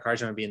know Derek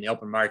Carr's going to be in the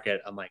open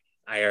market. I'm like,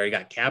 I already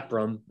got cap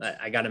room.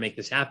 I got to make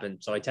this happen.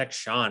 So I text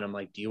Sean. I'm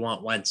like, do you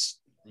want Wentz?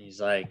 And he's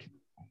like,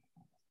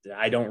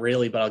 I don't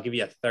really, but I'll give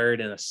you a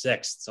 3rd and a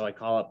 6th. So I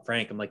call up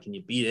Frank. I'm like, can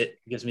you beat it?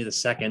 He gives me the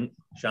 2nd.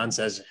 Sean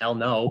says, hell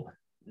no.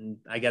 And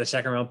I got a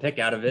 2nd round pick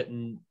out of it.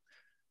 And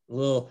a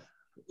little,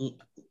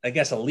 I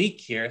guess, a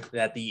leak here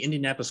that the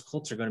Indianapolis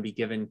Colts are going to be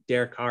giving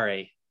Derek Carr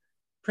a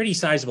pretty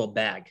sizable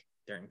bag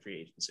during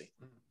free agency.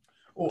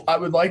 Well, I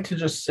would like to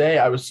just say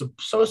I was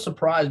so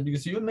surprised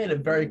because you made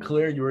it very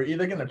clear you were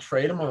either going to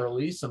trade him or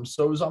release him.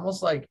 So it was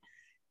almost like,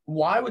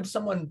 why would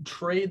someone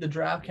trade the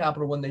draft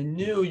capital when they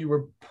knew you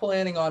were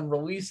planning on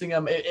releasing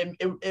him?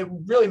 It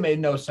really made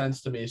no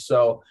sense to me.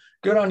 So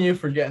good on you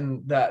for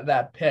getting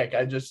that pick.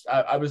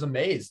 I was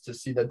amazed to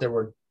see that there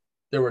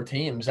were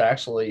teams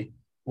actually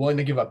willing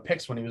to give up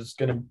picks when he was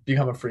going to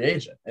become a free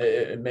agent.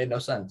 It made no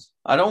sense.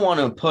 I don't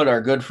want to put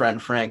our good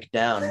friend Frank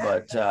down,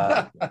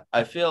 but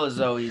I feel as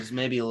though he's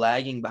maybe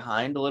lagging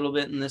behind a little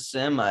bit in this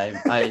sim.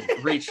 I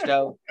reached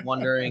out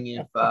wondering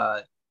if,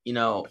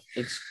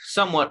 it's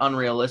somewhat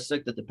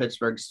unrealistic that the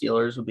Pittsburgh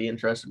Steelers would be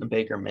interested in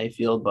Baker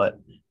Mayfield, but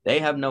they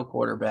have no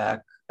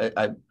quarterback.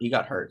 He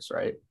got hurt,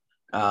 right?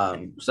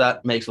 So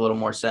that makes a little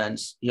more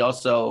sense. He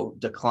also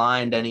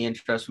declined any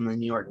interest from the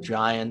New York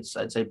Giants.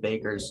 I'd say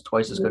Baker's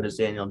twice as good as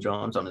Daniel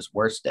Jones on his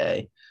worst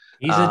day.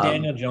 He's a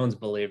Daniel Jones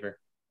believer.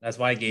 That's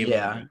why I gave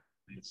him.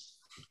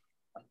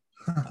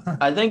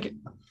 I think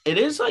it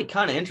is like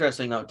kind of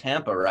interesting though,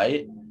 Tampa,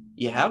 right?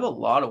 You have a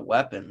lot of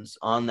weapons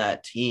on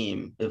that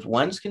team. If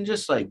Wentz can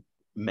just like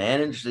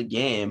manage the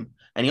game,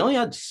 and he only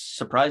had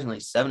surprisingly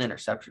 7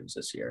 interceptions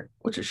this year,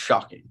 which is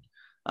shocking.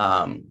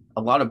 A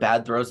lot of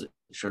bad throws that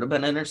should have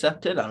been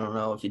intercepted. I don't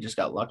know if he just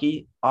got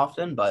lucky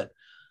often, but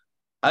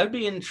I'd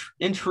be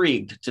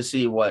intrigued to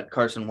see what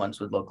Carson Wentz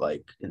would look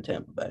like in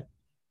Tampa Bay.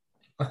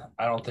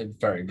 I don't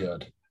think very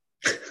good.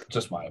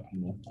 Just my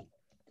opinion.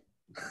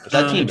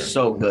 That team's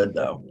so good,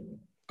 though.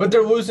 But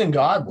they're losing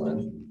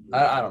Godwin.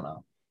 I don't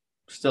know.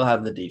 Still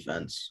have the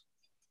defense.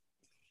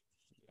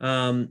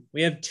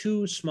 We have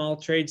 2 small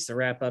trades to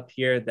wrap up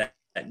here that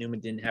Newman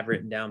didn't have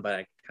written down, but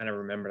I kind of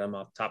remembered them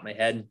off the top of my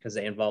head because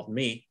they involved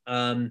me.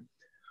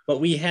 But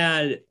we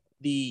had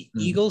the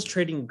Eagles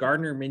trading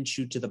Gardner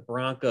Minshew to the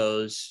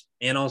Broncos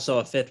and also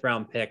a 5th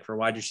round pick for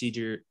wide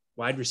receiver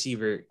wide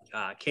receiver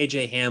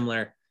KJ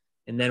Hamler,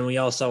 and then we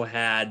also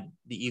had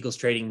the Eagles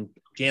trading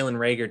Jalen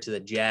Reagor to the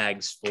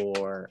Jags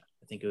for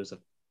I think it was a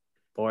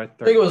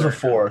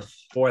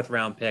fourth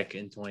round pick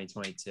in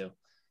 2022.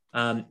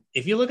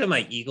 If you look at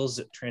my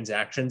Eagles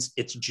transactions,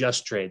 it's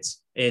just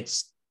trades.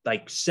 It's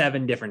like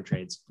 7 different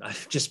trades.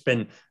 I've just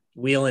been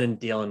wheeling and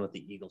dealing with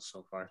the Eagles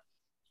so far.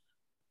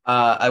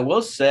 I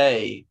will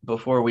say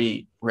before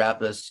we wrap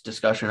this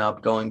discussion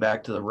up, going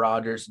back to the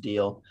Rodgers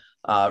deal,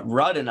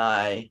 Rudd and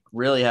I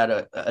really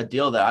had a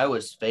deal that I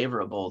was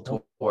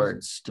favorable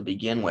towards to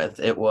begin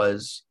with. It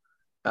was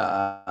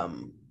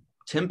KJ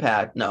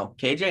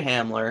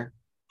Hamler,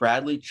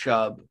 Bradley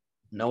Chubb,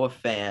 Noah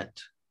Fant,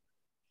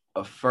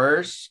 a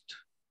first.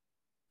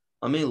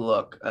 Let me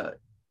look.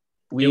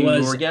 We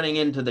were getting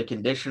into the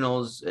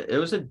conditionals. It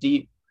was a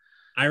deep.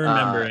 I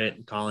remember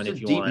it, Colin. If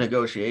you want, deep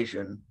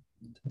negotiation.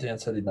 Dan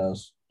said he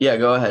knows. Yeah,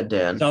 go ahead,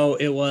 Dan. So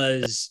it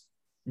was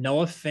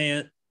Noah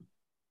Fant.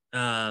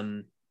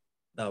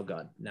 Oh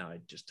God, now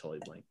I just totally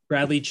blanked.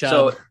 Bradley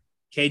Chubb,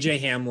 KJ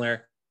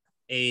Hamler,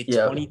 a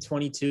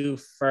 2022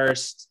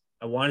 first.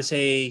 I want to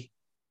say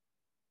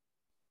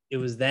it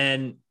was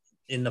then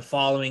in the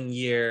following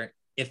year.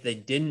 If they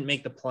didn't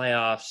make the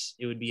playoffs,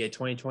 it would be a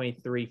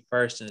 2023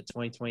 first and a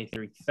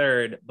 2023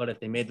 third. But if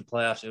they made the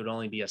playoffs, it would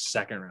only be a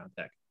second round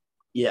pick.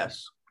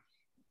 Yes.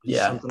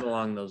 Yeah. Something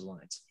along those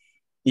lines.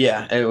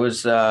 Yeah. It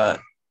was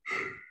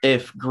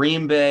if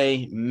Green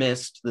Bay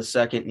missed the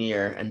second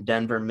year and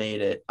Denver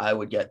made it, I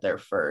would get their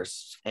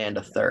first and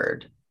a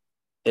third.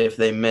 If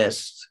they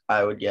missed,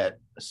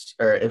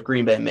 if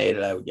Green Bay made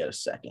it, I would get a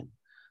second.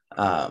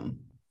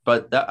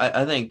 But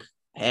I think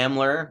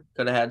Hamler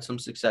could have had some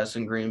success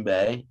in Green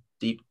Bay.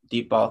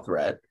 Deep ball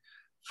threat.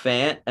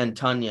 Fant and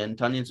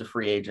Tunyon's a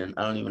free agent.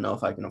 I don't even know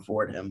if I can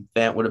afford him.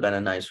 Fant would have been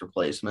a nice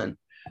replacement.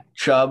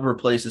 Chubb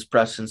replaces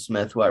Preston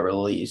Smith, who I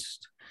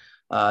released.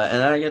 And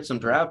then I get some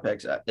draft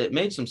picks. It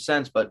made some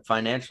sense, but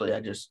financially,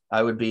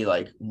 I would be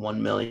like $1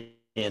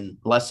 million,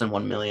 less than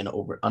 $1 million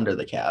under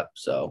the cap.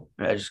 So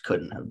I just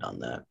couldn't have done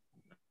that.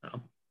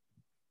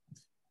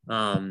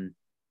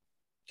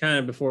 Kind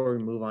of before we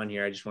move on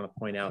here, I just want to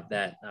point out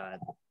that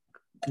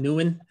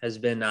Newman has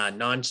been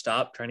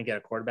nonstop trying to get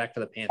a quarterback for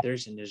the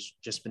Panthers and has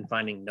just been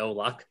finding no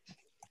luck.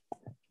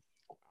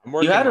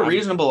 You had a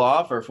reasonable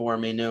offer for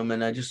me,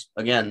 Newman.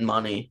 Again,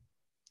 money.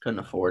 Couldn't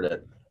afford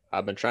it.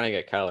 I've been trying to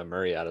get Kyler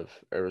Murray out of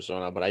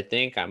Arizona, but I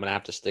think I'm going to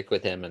have to stick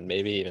with him and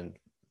maybe even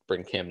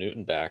bring Cam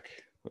Newton back,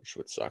 which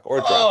would suck. Or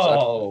draft.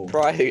 I'd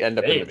probably end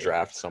up in the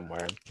draft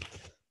somewhere.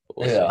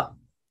 We'll see.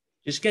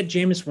 Just get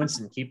Jameis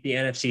Winston. Keep the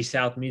NFC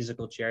South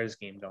musical chairs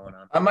game going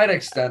on. I might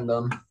extend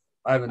them.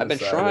 I've been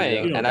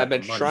trying, and I've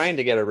been trying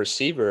to get a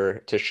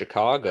receiver to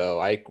Chicago.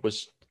 I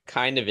was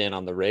kind of in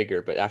on the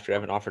Reagor, but after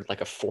having offered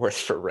like a fourth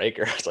for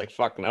Reagor, I was like,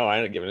 fuck no, I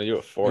ain't giving you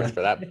a fourth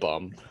for that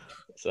bum.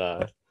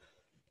 So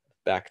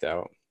backed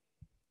out.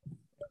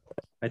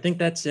 I think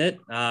that's it.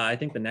 I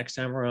think the next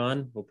time we're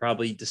on, we'll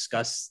probably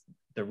discuss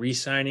the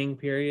re-signing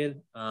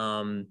period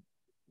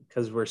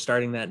because we're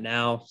starting that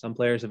now. Some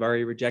players have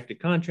already rejected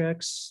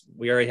contracts.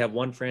 We already have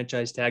one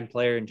franchise tag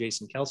player in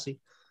Jason Kelce.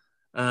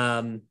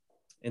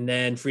 And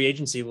then free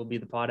agency will be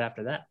the pod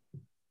after that.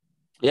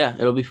 Yeah,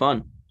 it'll be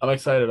fun. I'm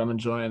excited. I'm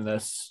enjoying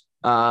this.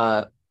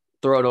 Throw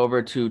it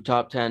over to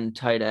top 10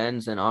 tight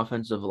ends and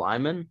offensive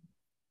linemen.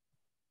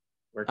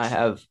 I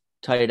have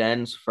tight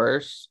ends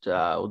first.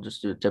 We'll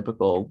just do a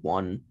typical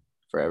 1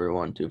 for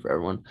everyone, 2 for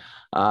everyone.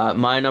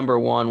 My number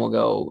 1 will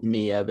go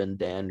me, Evan,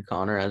 Dan,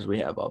 Connor, as we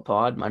have a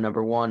pod. My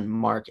number 1,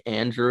 Mark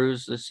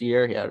Andrews this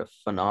year. He had a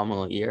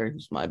phenomenal year.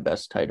 He's my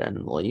best tight end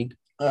in the league.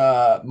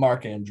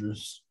 Mark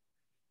Andrews.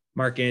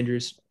 I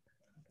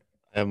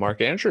have Mark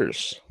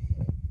Andrews.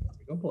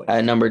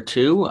 At number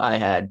 2, I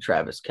had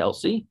Travis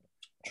Kelce.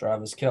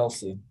 Travis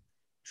Kelce.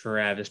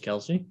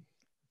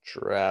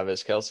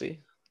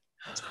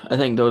 I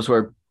think those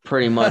were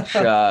pretty much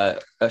a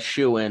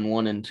shoe-in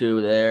 1 and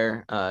 2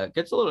 there.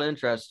 Gets a little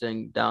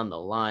interesting down the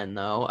line,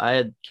 though. I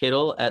had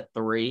Kittle at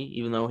 3,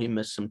 even though he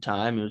missed some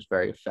time. He was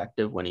very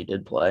effective when he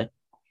did play.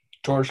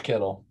 George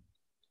Kittle.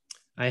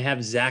 I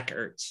have Zach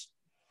Ertz.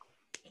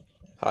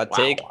 Hot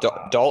take,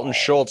 Dalton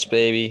Schultz,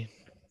 baby.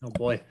 Oh,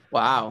 boy.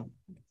 Wow.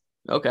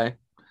 Okay.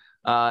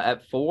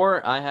 At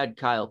 4, I had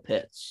Kyle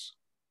Pitts.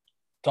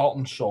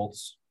 Dalton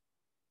Schultz.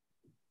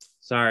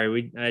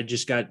 Sorry, I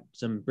just got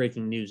some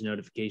breaking news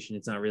notification.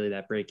 It's not really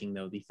that breaking,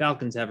 though. The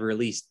Falcons have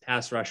released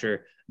pass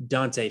rusher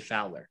Dante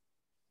Fowler.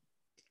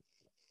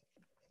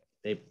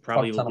 They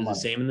probably will do the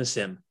same in the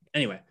sim.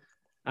 Anyway,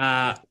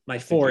 my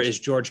 4 is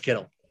George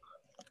Kittle.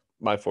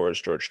 My 4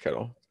 is George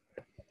Kittle.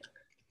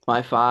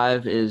 My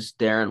 5 is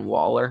Darren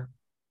Waller.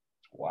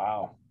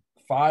 Wow.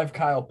 5,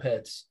 Kyle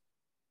Pitts.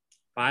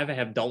 5, I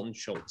have Dalton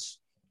Schultz.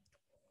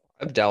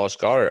 I have Dallas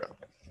Goedert.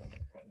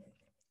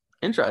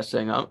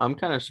 Interesting. I'm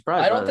kind of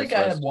surprised. I don't think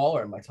I had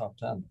Waller in my top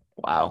 10.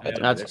 Wow.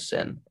 That's a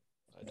sin.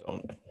 I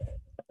don't.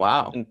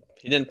 Wow.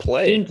 He didn't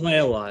play. He didn't play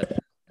a lot.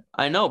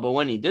 I know, but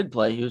when he did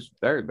play, he was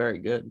very, very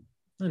good.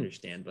 I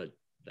understand, but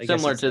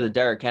similar to the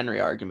Derrick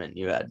Henry argument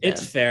you had, Dan.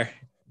 It's fair.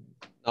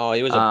 Oh,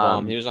 he was a bum.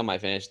 Um, He was on my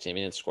fantasy team.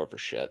 He didn't score for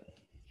shit.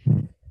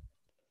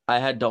 I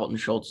had Dalton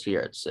Schultz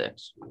here at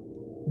 6.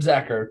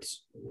 Zach Ertz.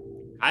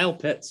 Kyle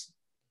Pitts.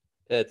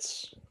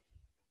 It's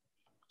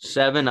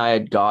 7, I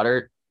had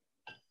Goddard.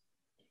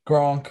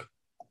 Gronk.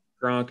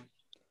 Gronk.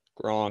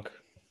 Gronk.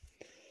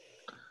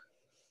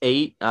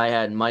 8, I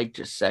had Mike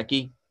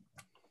Gesicki.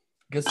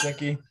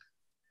 Gesicki.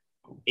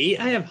 8,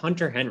 I have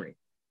Hunter Henry.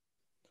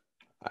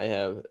 I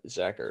have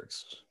Zach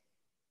Ertz.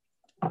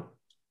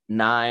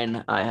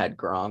 9, I had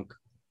Gronk.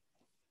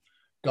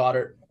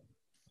 Goddard.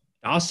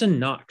 Dawson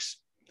Knox.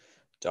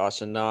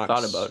 Dawson Knox.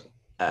 Thought about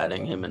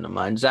adding him into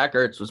mine. Zach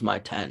Ertz was my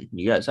 10.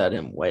 You guys had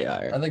him way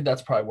higher. I think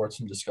that's probably worth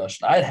some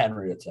discussion. I had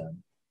Henry at 10.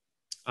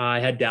 I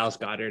had Dallas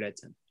Goddard at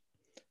 10.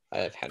 I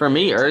have Henry For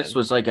me, at Ertz 10.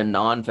 was like a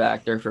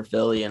non-factor for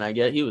Philly, and I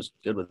get he was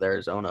good with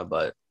Arizona,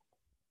 but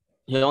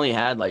he only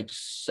had like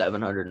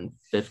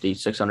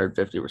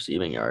 650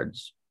 receiving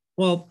yards.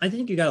 Well, I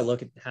think you got to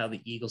look at how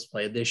the Eagles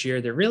played this year.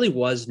 There really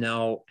was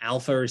no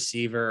alpha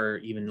receiver or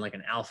even like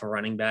an alpha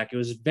running back. It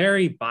was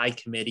very by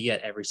committee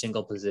at every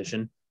single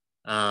position.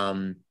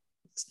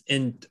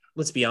 And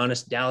let's be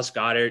honest, Dallas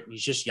Goddard,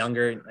 he's just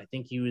younger. I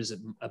think he was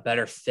a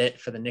better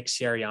fit for the Nick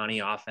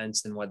Sirianni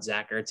offense than what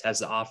Zach Ertz has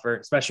to offer,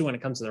 especially when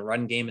it comes to the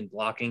run game and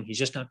blocking. He's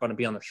just not going to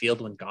be on the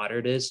field when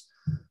Goddard is.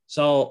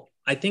 So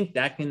I think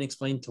that can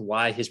explain to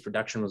why his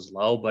production was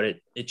low, but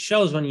it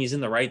shows when he's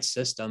in the right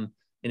system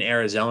in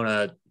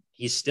Arizona,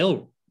 he's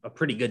still a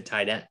pretty good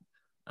tight end.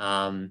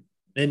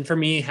 And for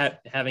me,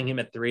 having him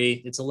at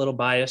 3, it's a little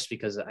biased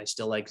because I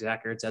still like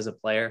Zach Ertz as a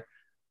player.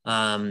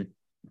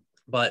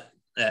 But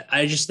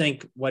I just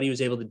think what he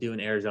was able to do in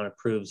Arizona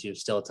proves he was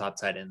still a top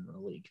tight end in the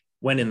league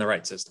when in the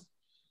right system.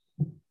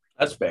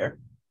 That's fair.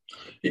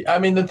 I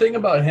mean, the thing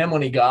about him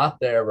when he got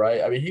there,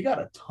 right? I mean, he got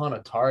a ton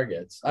of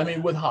targets. I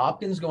mean, with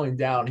Hopkins going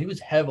down, he was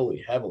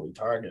heavily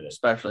targeted,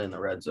 Especially in the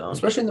red zone.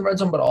 especially in the red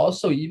zone, but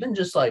also even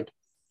just like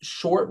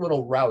short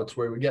little routes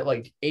where he would get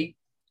like 8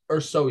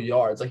 or so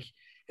yards. Like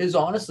his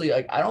honestly,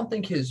 like I don't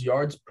think his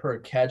yards per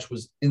catch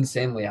was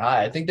insanely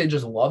high. I think they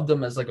just loved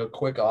him as like a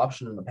quick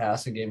option in the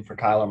passing game for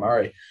Kyler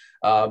Murray.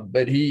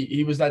 But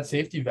he was that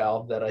safety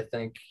valve that I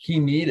think he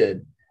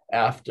needed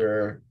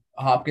after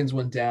Hopkins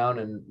went down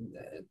and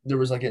there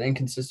was like an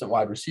inconsistent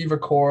wide receiver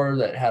core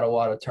that had a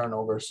lot of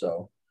turnover.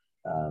 So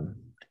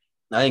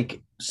I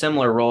think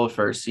similar role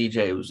for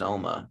CJ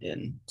Uzoma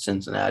in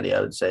Cincinnati.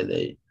 I would say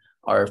they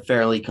are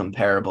fairly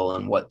comparable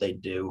in what they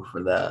do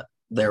for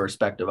their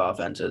respective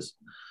offenses.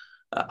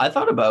 I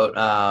thought about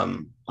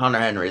Hunter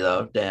Henry,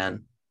 though,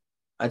 Dan.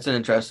 That's an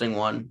interesting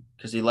one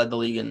because he led the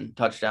league in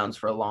touchdowns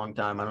for a long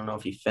time. I don't know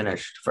if he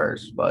finished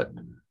first, but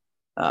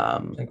I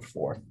think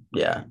 4th.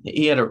 yeah,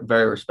 he had a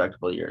very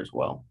respectable year as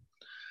well.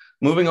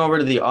 Moving over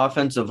to the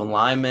offensive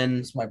linemen,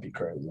 This might be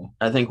crazy.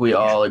 I think we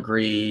all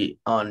agree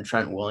on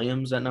Trent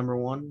Williams at number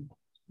 1.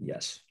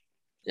 Yes.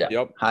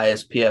 Yep.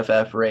 Highest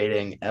PFF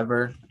rating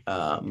ever.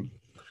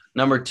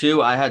 Number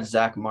 2, I had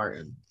Zach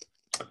Martin.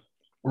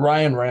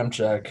 Ryan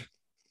Ramczyk.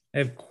 I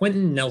have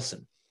Quentin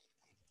Nelson.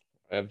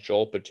 I have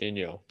Joel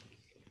Patino.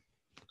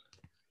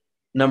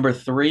 Number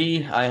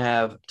 3, I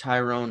have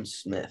Tyrone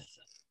Smith.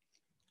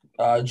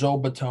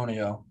 Joel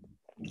Batonio.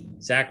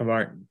 Zach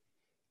Martin.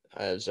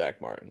 I have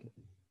Zach Martin.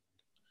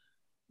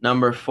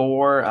 Number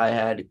 4, I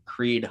had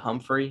Creed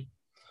Humphrey.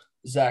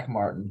 Zach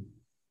Martin.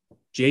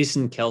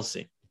 Jason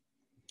Kelsey.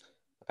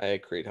 I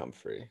had Creed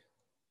Humphrey.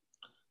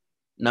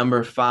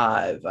 Number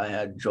 5, I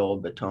had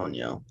Joel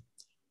Batonio.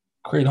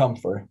 Creed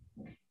Humphrey.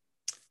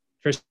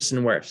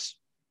 Tristan Wirfs.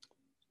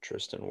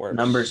 Tristan Wirfs.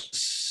 Number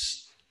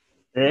 6,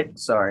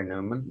 sorry,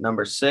 Newman.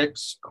 Number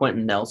 6,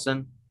 Quentin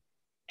Nelson.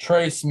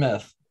 Trey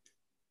Smith.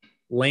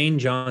 Lane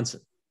Johnson.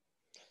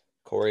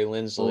 Corey A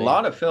Linsley.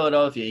 lot of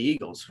Philadelphia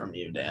Eagles from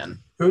you, Dan.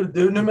 Who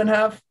Newman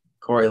have?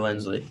 Corey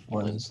Linsley.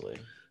 Linsley.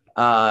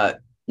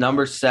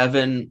 Number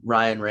 7,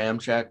 Ryan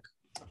Ramczyk.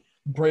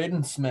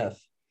 Braden Smith.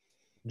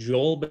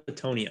 Joel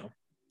Batonio.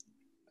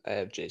 I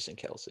have Jason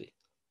Kelsey.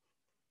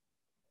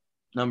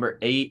 Number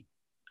 8,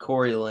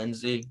 Corey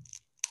Lindsey.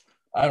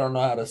 I don't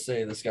know how to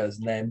say this guy's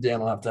name.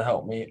 Dan will have to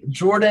help me.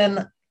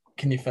 Jordan,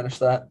 can you finish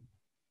that?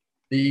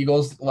 The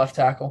Eagles left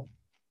tackle.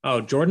 Oh,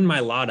 Jordan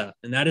Mailata.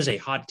 And that is a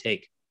hot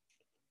take.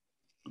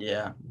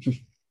 Yeah.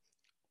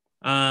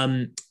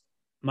 My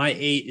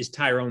 8 is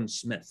Tyrone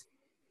Smith.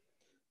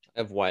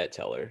 I have Wyatt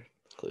Teller,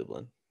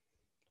 Cleveland.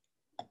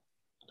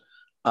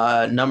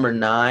 Number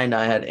 9,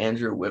 I had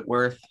Andrew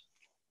Whitworth.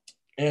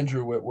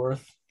 Andrew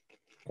Whitworth.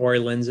 Corey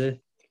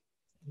Lindsey.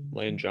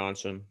 Lane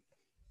Johnson.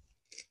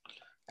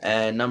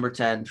 And number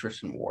 10,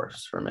 Tristan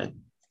Wirfs for me.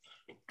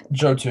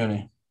 Joe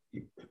Tooney.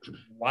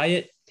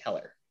 Wyatt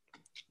Teller.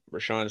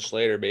 Rashawn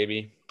Slater,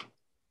 baby.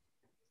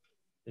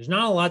 There's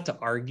not a lot to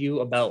argue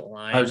about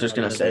line. I was just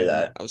going to say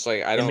that. I was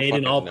like, I They don't made an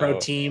fucking all-pro know.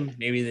 team.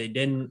 Maybe they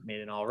didn't.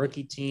 Made an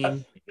all-rookie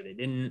team. Maybe they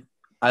didn't.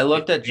 I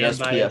looked at Fan just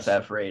bias.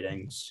 PFF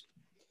ratings.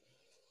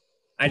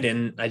 I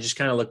didn't. I just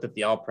kind of looked at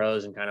the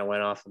all-pros and kind of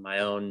went off of my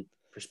own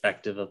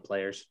perspective of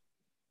players.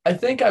 I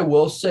think I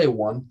will say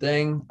one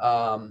thing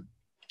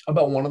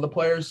about one of the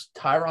players,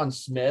 Tyron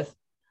Smith.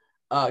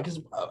 because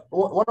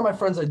one of my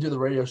friends I do the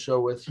radio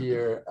show with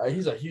here,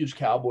 he's a huge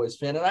Cowboys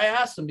fan, and I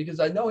asked him because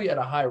I know he had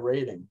a high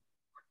rating.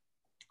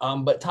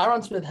 But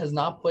Tyron Smith has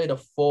not played a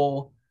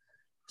full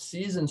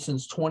season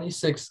since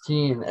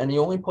 2016, and he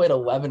only played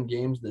 11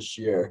 games this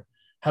year.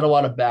 Had a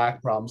lot of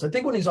back problems. I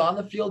think when he's on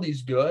the field,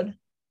 he's good,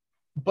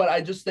 but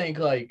I just think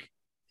like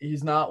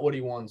he's not what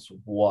he once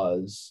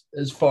was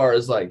as far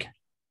as like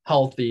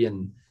healthy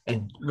and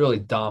really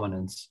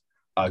dominance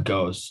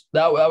goes.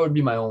 That would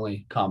be my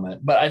only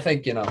comment. But I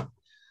think, you know,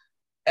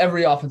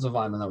 every offensive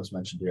lineman that was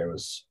mentioned here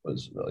was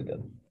really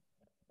good.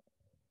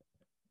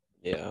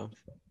 Yeah.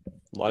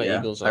 A lot of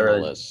Eagles on the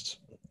list.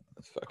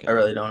 I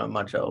really don't have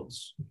much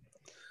else.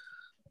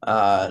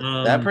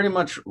 That pretty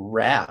much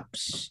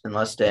wraps,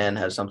 unless Dan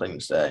has something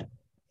to say.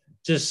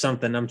 Just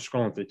something. I'm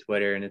scrolling through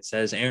Twitter and it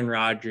says Aaron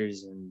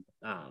Rodgers and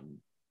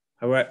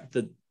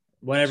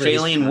whatever.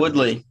 Shailene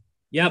Woodley.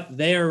 Yep,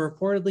 they are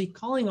reportedly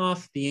calling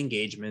off the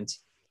engagement.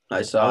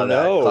 I saw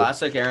that. No.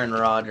 Classic Aaron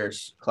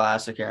Rodgers.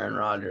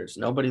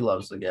 Nobody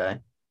loves the guy.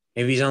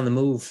 Maybe he's on the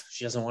move.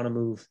 She doesn't want to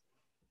move.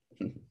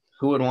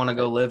 Who would want to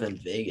go live in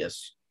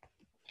Vegas?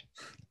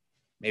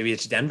 Maybe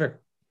it's Denver.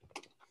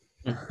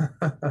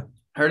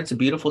 Heard it's a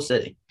beautiful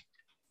city.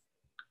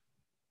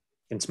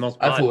 Can smoke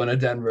pot. I flew into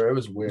Denver. It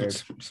was weird.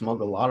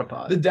 Smoked a lot of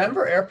pot. The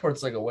Denver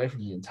airport's like away from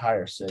the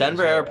entire city.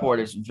 Denver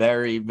airport is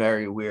very,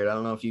 very weird. I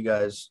don't know if you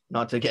guys,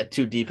 not to get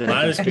too deep into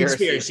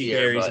conspiracy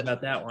theories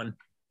about that one.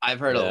 I've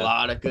heard a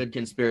lot of good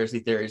conspiracy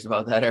theories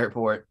about that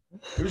airport.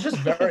 It was just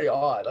very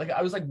odd. Like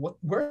I was like, "What?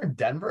 We're in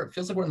Denver. It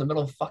feels like we're in the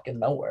middle of fucking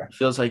nowhere. It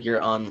feels like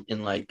you're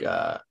in like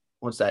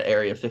what's that,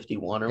 Area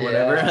 51 or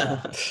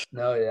whatever."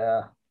 No,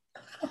 yeah.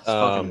 It's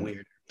fucking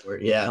weird.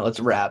 Yeah, let's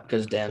wrap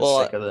because Dan's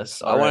sick of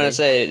this already. I want to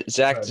say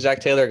Zach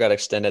Taylor got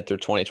extended through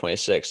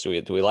 2026. Do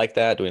we like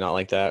that? Do we not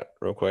like that?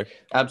 Real quick.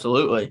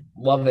 Absolutely.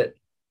 Love it.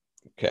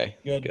 Okay.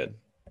 Good.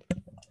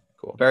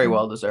 Cool. Very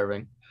well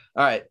deserving.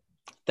 All right.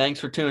 Thanks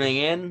for tuning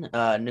in.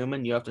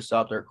 Newman, you have to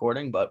stop the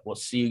recording, but we'll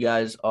see you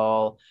guys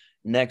all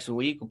next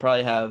week. We'll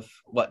probably have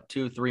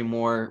 2-3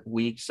 more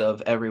weeks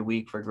of every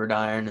week for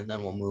Gridiron, and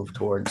then we'll move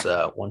towards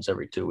once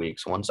every 2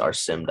 weeks once our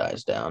sim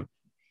dies down.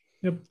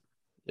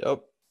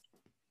 Yep.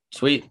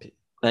 Sweet.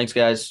 Thanks,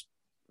 guys.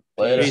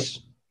 Later. Peace.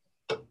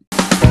 Put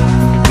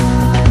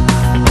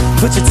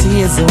your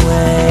tears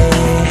away,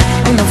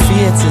 ain't no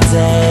fear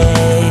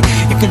today.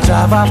 You can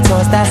drive off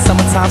towards that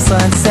summertime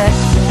sunset.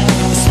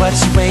 It's what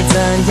you ain't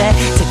done yet.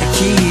 Take the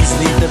keys,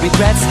 leave the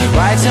regrets.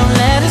 Write your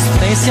letters,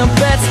 place your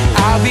bets.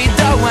 I'll be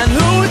the one.